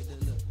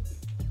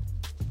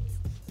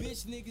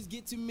 Bitch niggas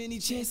get too many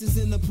chances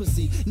in the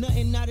pussy.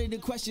 Nothing out of the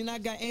question, I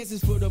got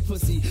answers for the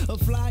pussy. A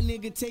fly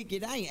nigga take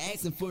it, I ain't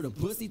asking for the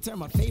pussy. Turn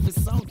my favorite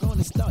song on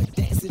and start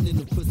dancing in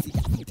the pussy.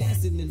 I be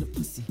dancing in the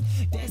pussy,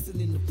 dancing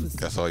in the pussy.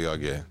 That's all y'all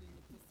get.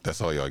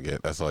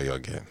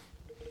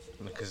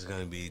 Niggas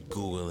gonna be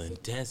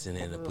Googling dancing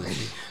in the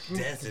pussy.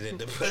 Dancing in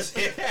the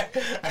pussy.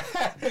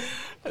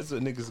 That's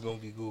what niggas gonna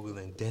be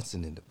Googling.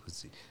 Dancing in the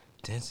pussy.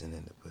 Dancing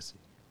in the pussy.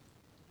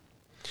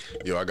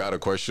 Yo, I got a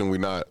question.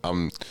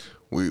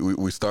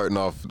 We starting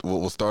off.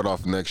 We'll start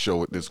off next show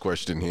with this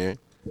question here.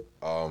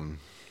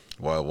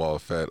 While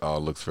Fat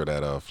looks for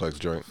that flex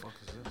joint.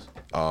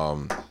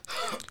 A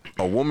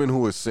woman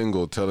who is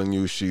single telling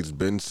you she's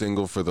been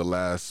single for the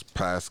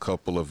past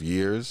couple of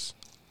years.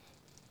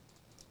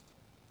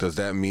 Does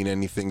that mean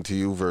anything to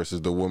you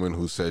versus the woman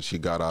who said she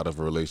got out of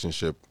a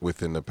relationship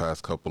within the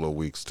past couple of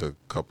weeks to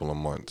couple of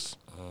months?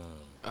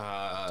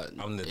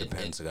 I'm the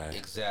depends guy.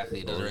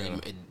 Exactly.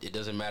 It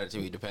doesn't matter to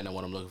me. Depending on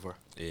what I'm looking for.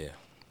 Yeah.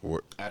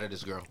 Out of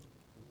this girl.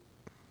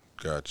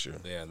 Got you.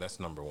 Yeah, that's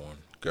number one.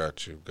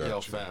 Got you. Yo,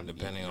 fam.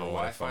 Depending on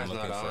what, if I'm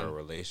looking for a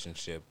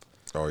relationship.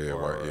 Oh yeah,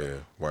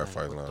 Wi-Fi's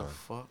not on. What the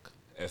fuck?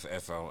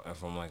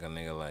 If I'm like a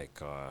nigga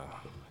like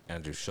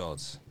Andrew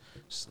Schultz,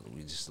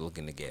 we just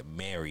looking to get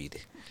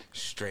married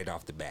straight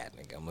off the bat.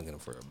 Nigga, I'm looking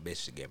for a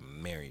bitch to get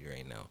married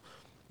right now.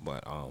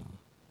 But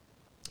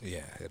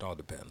yeah, it all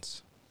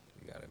depends.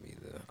 You gotta be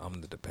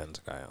I'm the depends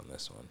guy on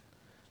this one.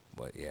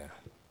 But yeah,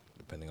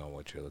 depending on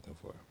what you're looking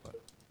for. But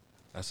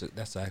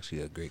that's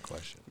actually a great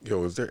question.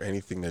 Yo, is there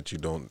anything that you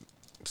don't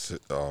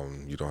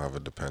have a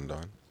depend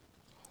on?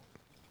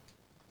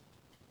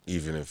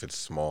 Even if it's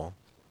small?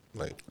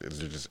 Like, is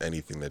there just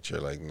anything that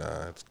you're like,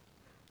 nah,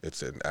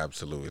 it's an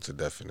absolute, it's a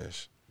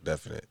definite?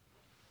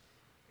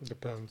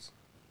 Depends.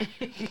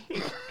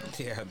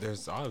 Yeah,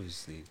 there's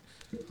obviously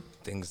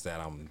things that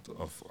I'm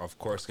of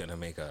course gonna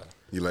make a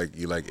You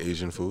like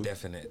Asian food?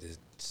 definite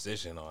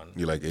decision on.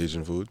 You like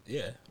Asian food?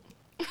 Yeah.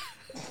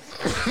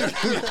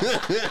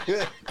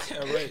 Yeah,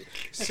 right.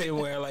 Same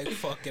way I like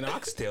fucking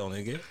oxtail,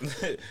 nigga.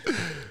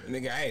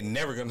 Nigga, I ain't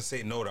never gonna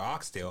say no to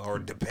oxtail or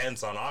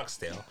depends on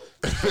oxtail.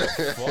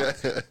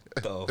 The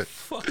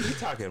fuck you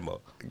talking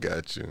about?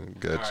 Got you.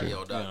 Alright,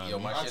 yo,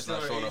 dog, my shit's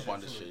not showing up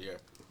on this shit here.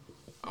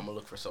 I'm gonna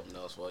look for something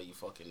else while you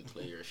fucking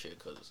play your shit,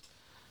 cause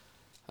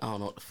I don't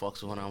know what the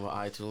fuck's going on with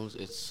iTunes.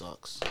 It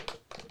sucks.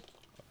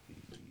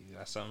 You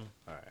got something?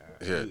 All right.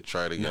 Here,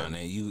 try it again.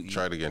 You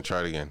try it again.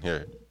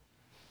 Here,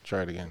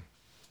 try it again.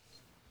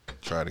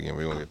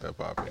 We gonna get that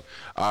popping.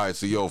 All right,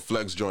 so yo,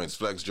 flex joints.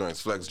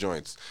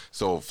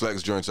 So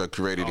flex joints are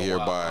created here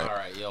by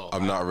right, yo,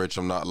 I'm Not Rich,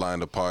 I'm Not Lying,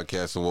 the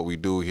podcast. And what we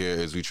do here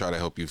is we try to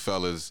help you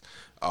fellas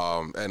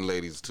and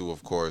ladies too,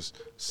 of course,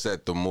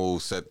 set the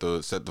mood, set the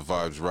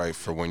vibes right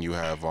for when you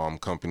have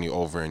company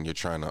over and you're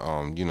trying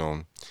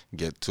to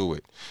get to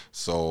it.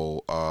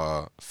 So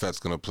Fet's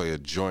gonna play a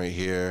joint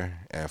here,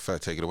 and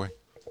Fet, take it away.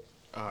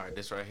 All right,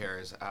 this right here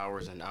is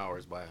Hours and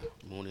Hours by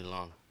Mooney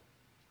Long.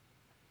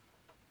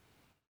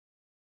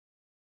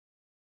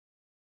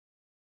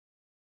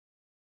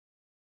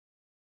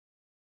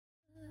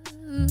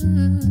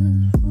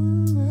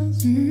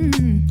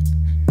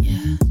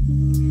 Yeah.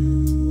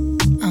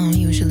 I don't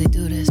usually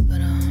do this, but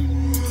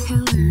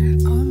killer.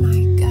 Oh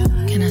my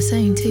god. Can I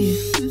sing to you?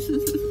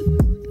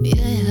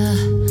 Yeah.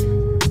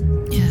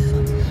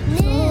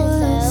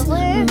 Yours,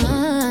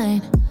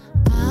 mine,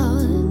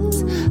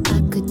 ours.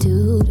 I could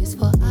do this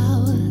for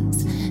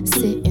hours.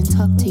 Sit and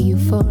talk to you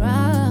for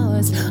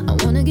hours. I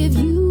wanna give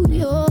you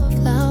your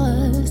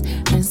flowers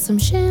and some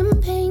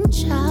champagne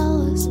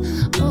showers.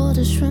 All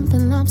the shrimp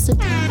and lobster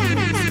towers.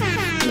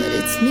 But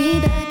it's it's me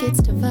that gets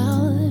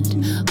devoured.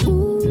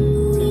 Ooh,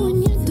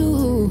 when you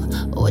do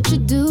what you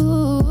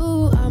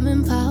do, I'm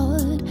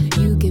empowered.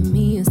 You give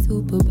me a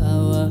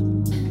superpower.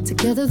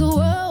 Together the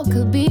world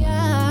could be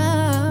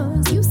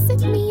ours. You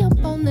sit me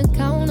up on the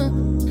counter.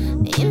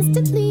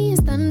 Instantly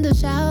it's thunder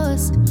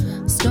showers.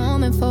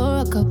 Storming for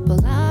a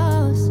couple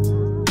hours.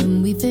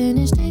 When we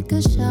finish, take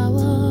a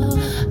shower.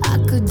 I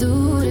could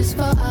do this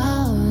for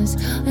hours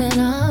and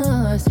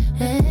hours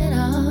and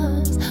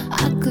hours.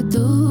 I could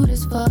do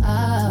this for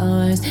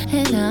hours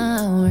and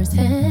hours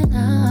and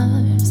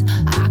hours.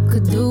 I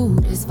could do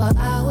this for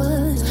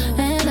hours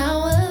and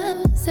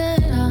hours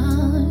and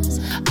hours.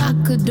 I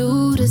could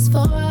do this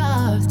for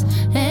hours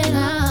and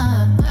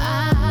hours.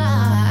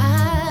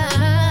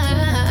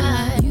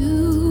 I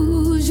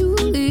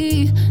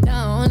usually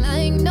don't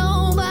like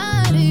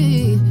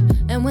nobody,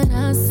 and when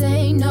I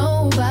say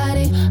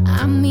nobody,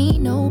 I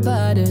mean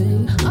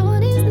nobody. All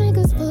these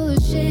niggas full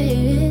of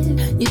shit.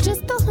 You're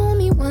just a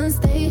homie once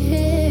they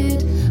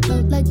hit.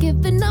 Felt like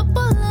giving up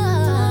on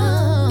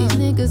love. These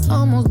niggas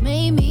almost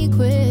made me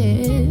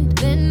quit.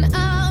 Then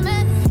I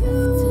met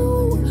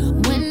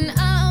you. When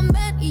I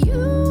met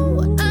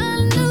you,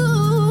 I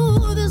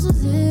knew this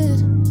was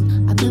it.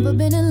 I've never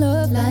been in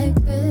love like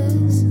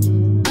this.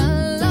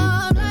 A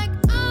love like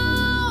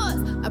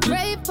ours. I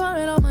pray for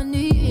it on my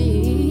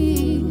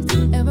knees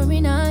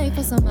every night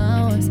for some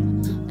hours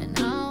and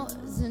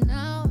hours and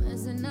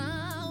hours and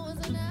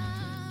hours and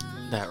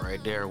hours. That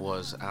right there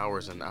was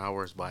Hours and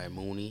Hours by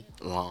Mooney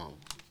Long.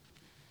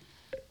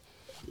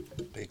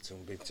 Big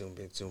tune, big tune,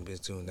 big tune, big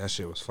tune. That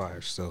shit was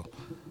fire still.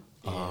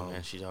 Yeah,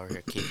 man, she's out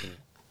here kicking it.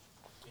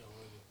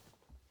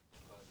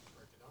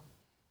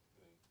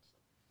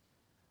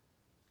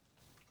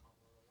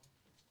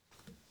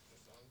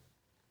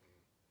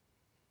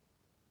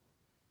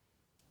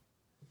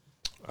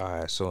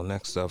 Alright, so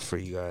next up for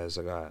you guys,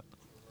 I got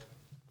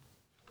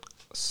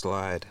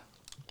Slide,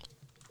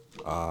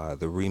 the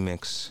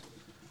remix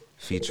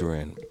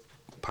featuring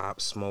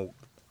Pop Smoke,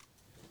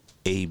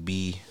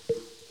 AB,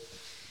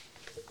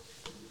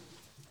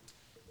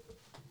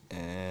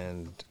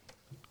 and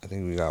I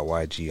think we got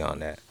YG on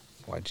that.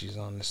 YG's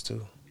on this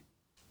too.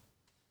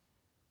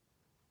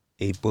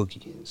 A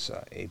Boogie,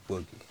 sorry, A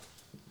Boogie.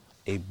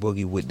 A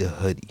Boogie with the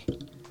hoodie.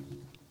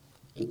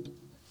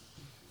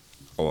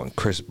 Oh, and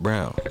Chris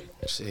Brown.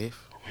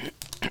 Safe.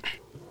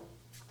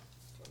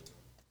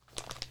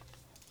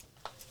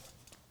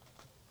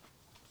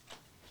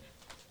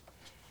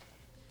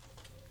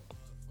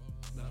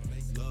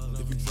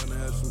 If you tryna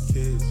have some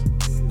kids,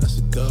 that's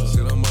a dub.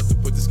 Said I'm about to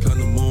put this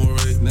condom on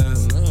right now.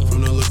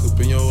 From the look up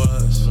in your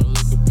eyes,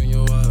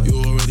 you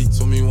already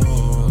told me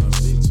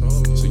once,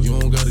 so you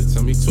don't gotta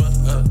tell me twice.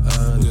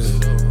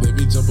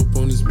 Baby, jump up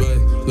on this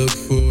bike, look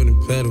forward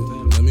and pedal.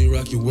 Let me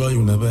rock you well,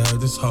 you never had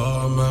this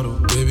hard metal.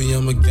 Baby,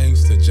 I'm a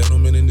gangster,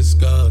 gentleman in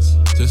disguise.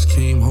 Just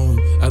came home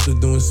after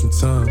doing some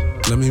time.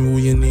 Let me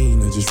move your knee,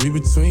 now just read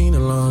between the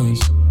lines.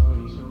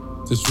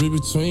 Just read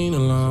between the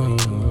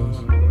lines.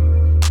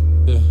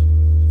 Yeah.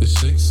 It's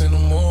 6 in the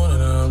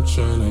morning and I'm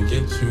trying to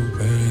get you,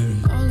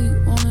 baby. All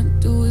you wanna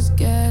do is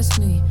gas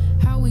me.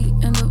 How we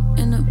end up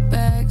in the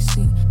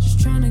backseat. Just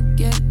trying to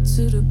get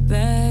to the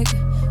bag.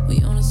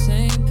 We on the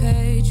same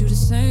page, you the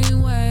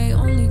same way.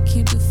 Only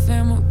keep the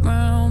fam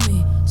around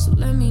me. So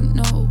let me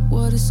know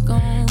what it's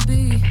gonna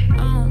be. I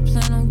don't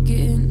plan on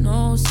getting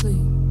no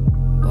sleep.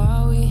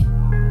 While we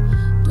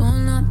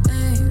doing our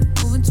thing,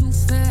 moving too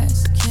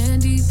fast.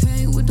 Candy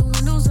paint with the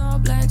windows all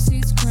black,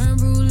 seats creme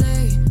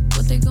brulee.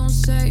 What they gon'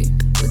 say?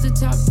 With the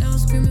top down,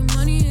 screaming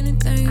money,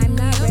 anything. I'm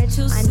not rich,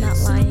 I'm not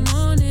lying.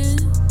 Morning.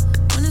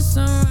 When the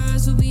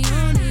sunrise, we'll be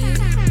on it.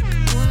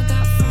 Oh, I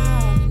got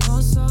fire, you know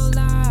it's so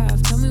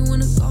live. Tell me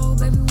when to go,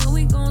 baby, when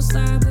we gon'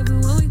 slide, baby,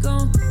 when we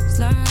gon'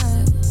 slide.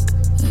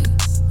 Hey,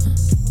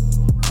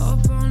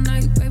 up all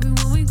night, baby,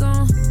 when we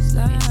gon'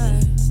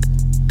 slide.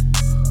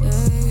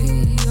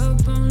 Hey,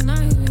 up all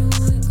night, baby,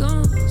 when we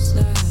gon'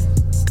 slide.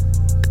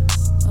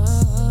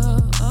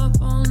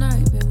 Up all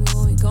night, baby,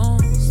 when we gon'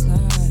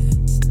 slide.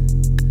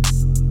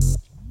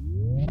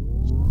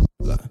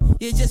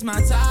 It's just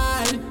my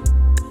time.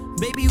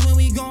 Baby, when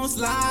we gon'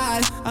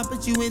 slide, I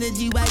put you in a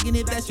G-Wagon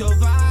if that's your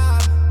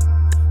vibe.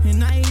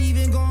 And I ain't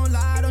even gon'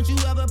 lie, don't you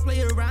ever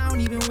play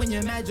around even when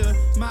you're mad you're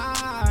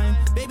mine.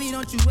 Baby,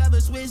 don't you ever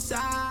switch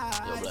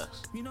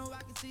sides. You know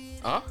I can see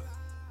it. Huh?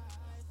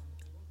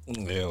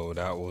 Yo,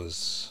 that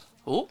was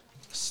who?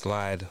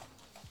 Slide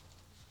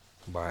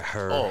by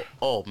her.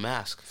 Oh,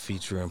 Mask.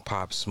 Featuring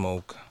Pop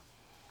Smoke,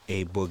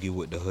 A Boogie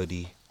with the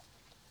hoodie,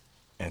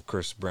 and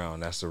Chris Brown.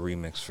 That's the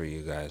remix for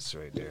you guys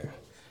right there.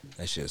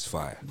 That shit's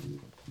fire.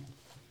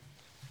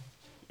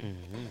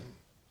 Mm-hmm.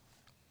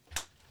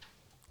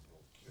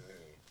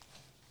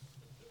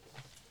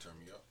 Turn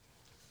me up.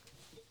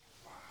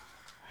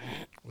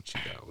 What you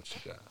got? What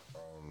you got?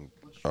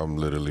 I'm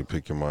literally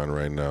picking mine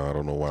right now. I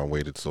don't know why I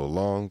waited so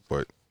long,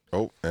 but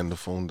and the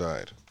phone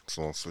died.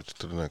 So I'll switch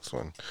to the next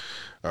one.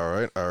 All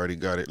right, I already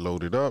got it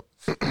loaded up.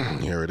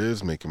 Here it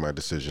is, making my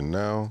decision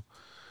now.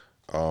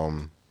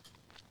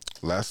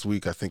 Last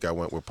week I think I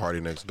went with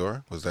Party Next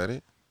Door. Was that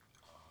it?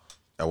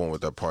 I went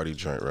with that party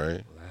joint,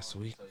 right? Last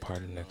week,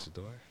 Party Next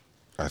Door.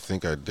 I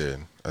think I did.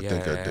 I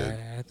think I did.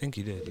 I think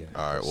you did, yeah.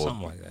 All right, well,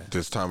 something like that.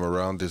 this time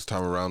around,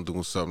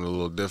 doing something a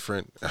little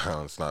different.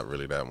 It's not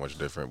really that much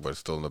different, but it's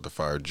still another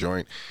fire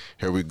joint.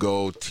 Here we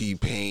go,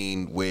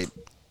 T-Pain with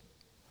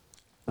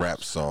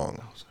Rap Song.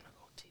 I was gonna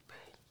go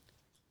T-Pain.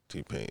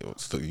 T-Pain,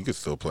 you could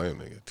still play him,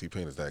 nigga.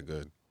 T-Pain is that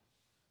good.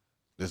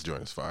 This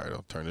joint is fire,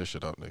 though. Turn this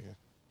shit up, nigga.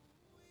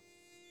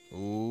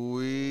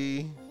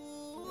 Ooh-wee.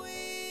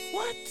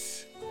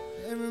 What?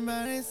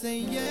 Everybody say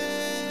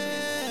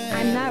yeah.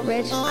 I'm not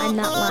rich, I'm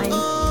not lying.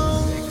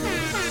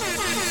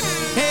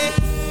 Hey,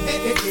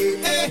 hey, hey,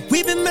 hey.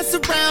 We've been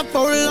messing around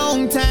for a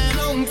long time,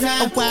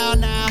 a while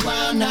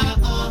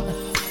now,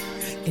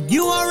 and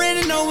you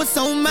already know what's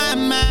on my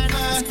mind.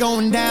 It's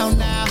going down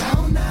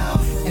now,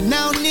 and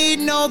I don't need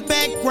no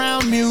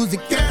background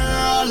music, girl.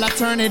 I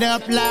turn it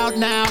up loud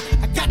now.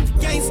 I got the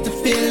gangsta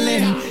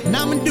feeling, and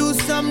I'ma do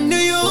something to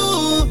you.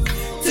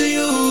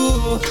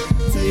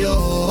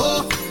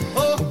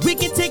 We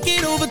can take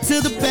it over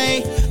to the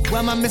bay,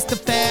 where my Mr.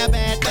 Fab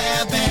at.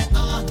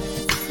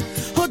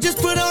 Or just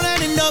put on that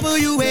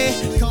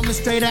NWA, coming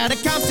straight out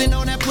of Compton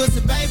on that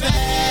pussy, baby.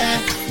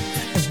 And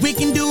we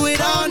can do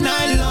it all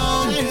night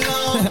long.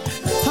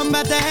 I'm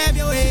about to have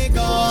your head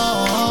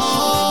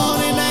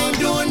gone, and I ain't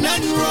doing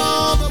nothing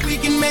wrong, but we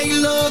can make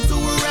love to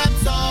a rap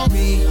song.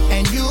 Me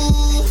and you,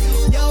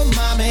 your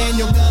mama and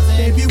your cousin,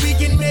 baby, we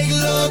can make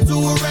love to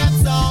a rap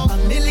song.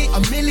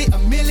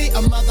 A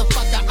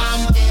motherfucker,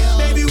 I'm ill.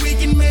 Baby, we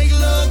can make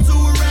love to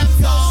a rap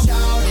song.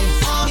 Shout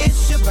it,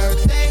 it's your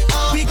birthday.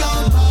 We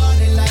gon'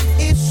 party like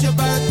it's your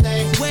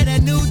birthday. Wear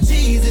that new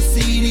Jesus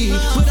CD.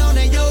 Put on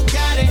that Yo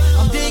Got It.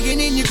 I'm digging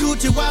in your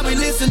Gucci while we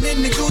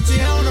listening to Gucci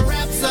on a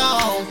rap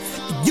song.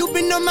 You've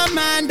been on my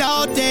mind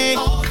all day.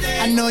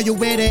 I know you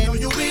with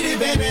it,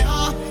 baby.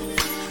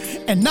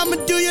 And I'ma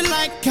do you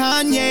like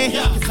Kanye,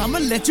 cause I'ma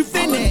let you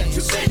finish.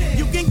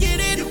 You can get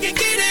it,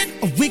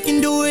 or we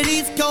can do it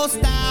East Coast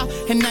style,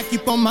 and I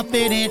keep on my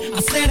fitting. I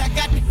said I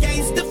got the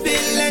gangsta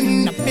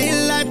feeling, I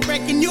feel like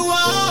breaking you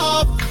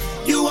off.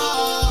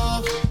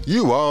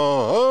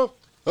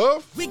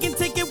 We can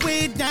take it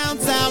way down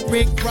south,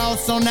 Rick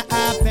Ross on the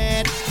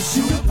iPad.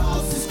 You the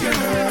boss's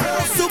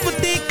girl, super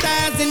thick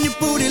thighs and your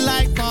booty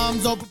like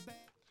bombs over.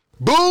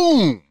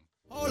 Boom!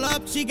 Hold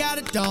up, she got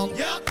a dunk.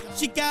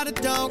 She got a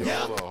dunk.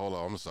 Hold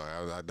on. I'm sorry.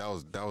 That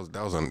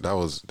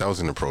was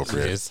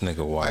inappropriate. This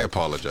nigga white. I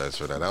apologize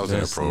for that. That was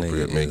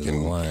inappropriate.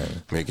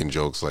 Making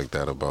jokes like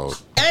that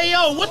about. Hey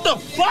yo, what the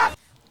fuck?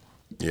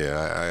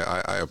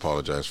 Yeah, I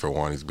apologize for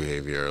Wani's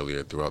behavior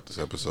earlier throughout this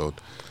episode.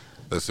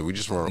 Listen, we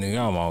just weren't.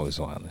 Nigga, I'm always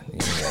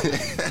whining.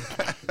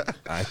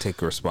 I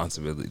take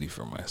responsibility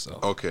for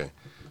myself. Okay,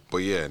 but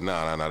yeah,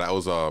 nah. That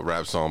was a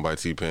rap song by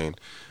T-Pain,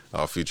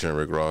 featuring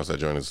Rick Ross. That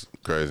joint is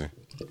crazy.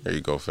 There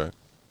you go, Fat.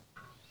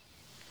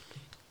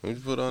 Let me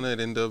put on that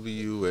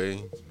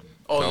NWA.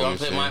 Oh, you want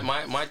to play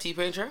my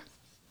T-Pain track?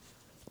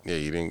 Yeah,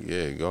 you didn't.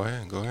 Yeah, go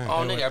ahead.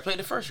 Oh, nigga, I played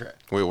the first track.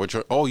 Wait, what?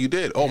 Oh, you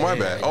did. Oh, my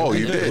bad. Oh,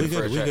 you did. We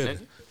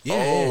good.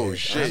 Oh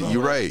shit,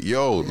 you're right.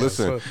 Yo,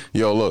 listen.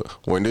 Yo, look.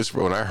 When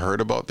I heard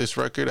about this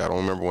record, I don't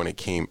remember when it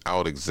came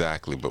out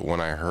exactly, but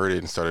when I heard it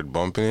and started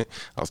bumping it,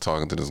 I was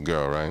talking to this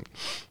girl, right?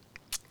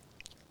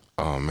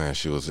 Oh man,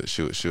 she was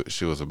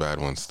a bad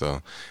one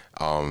still.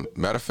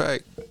 Matter of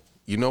fact,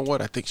 you know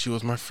what? I think she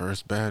was my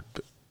first bad.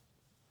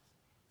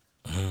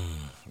 Your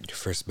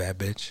first bad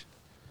bitch?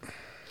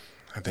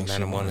 I think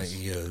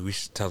we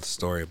should tell the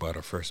story about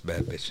our first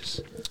bad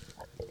bitches.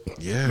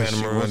 Yeah, man,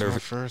 she was my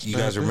first you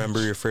bad guys remember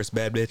bitch. your first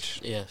bad bitch?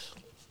 Yes.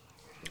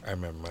 I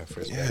remember my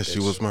first bad bitch. Yeah, she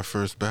was my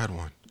first bad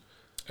one.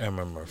 I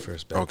remember my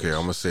first bad bitch. Okay,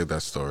 I'm going to save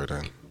that story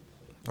then.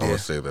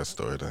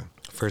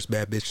 First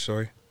bad bitch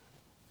story?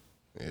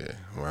 Yeah,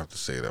 I'm going to have to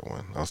say that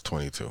one. I was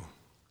 22.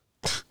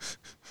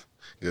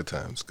 Good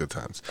times.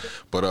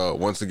 But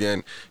once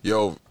again,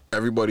 yo,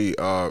 everybody,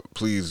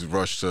 please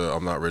rush to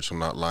I'm Not Rich, I'm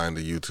Not Lying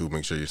to YouTube.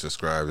 Make sure you're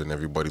subscribed, and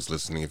everybody's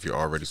listening. If you're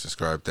already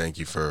subscribed, thank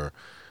you for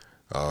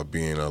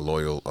being a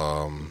loyal,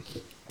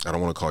 I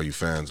don't want to call you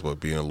fans, but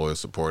being a loyal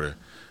supporter.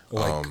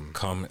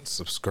 Comment,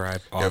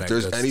 subscribe, all if that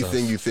there's good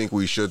anything stuff. you think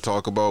we should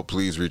talk about,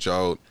 please reach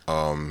out.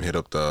 Hit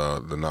up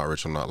the Not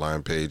Rich, I'm Not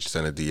Lying page,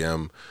 send a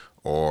DM,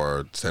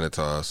 or send it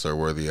to Sir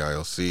Worthy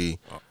ILC.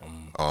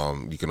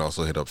 You can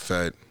also hit up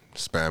Fed,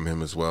 spam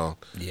him as well.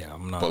 Yeah,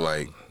 I'm not. But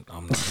like,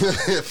 I'm not.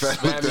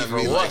 Spam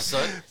me for what,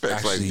 son?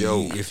 Actually, like,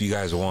 yo, if you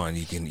guys want,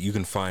 you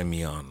can find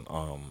me on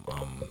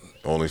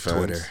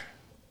OnlyFans.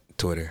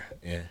 Twitter,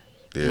 yeah.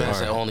 Yeah. Man, I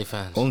said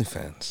OnlyFans.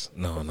 OnlyFans.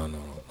 No.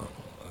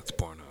 That's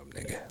Pornhub,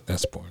 nigga.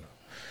 That's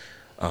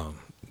Pornhub.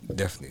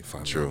 Definitely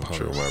find me. True, my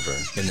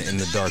bad. In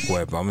the dark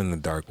web. I'm in the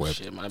dark web.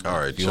 Shit, my bad. All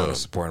right, if you want to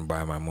support and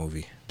buy my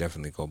movie,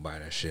 definitely go buy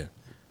that shit.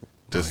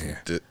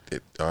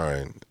 All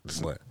right.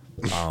 What?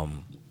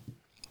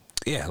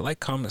 Yeah, like,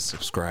 comment,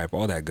 subscribe,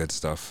 all that good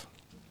stuff.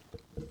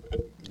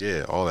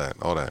 Yeah, all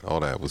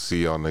that. We'll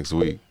see y'all next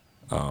week.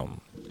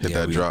 Hit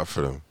that drop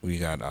for them. We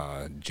got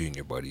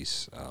Junior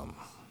Buddies.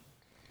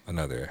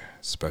 Another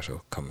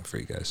special coming for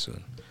you guys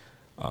soon.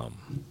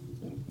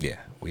 Yeah,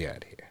 we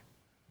out here.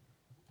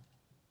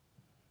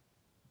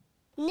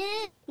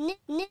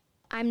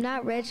 I'm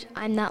not rich,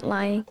 I'm not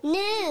lying.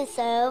 No,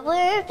 so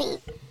worthy.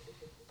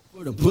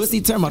 For the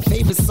pussy, turn my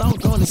favorite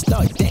song on and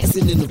start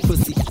dancing in the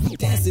pussy.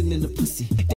 Dancing in the pussy.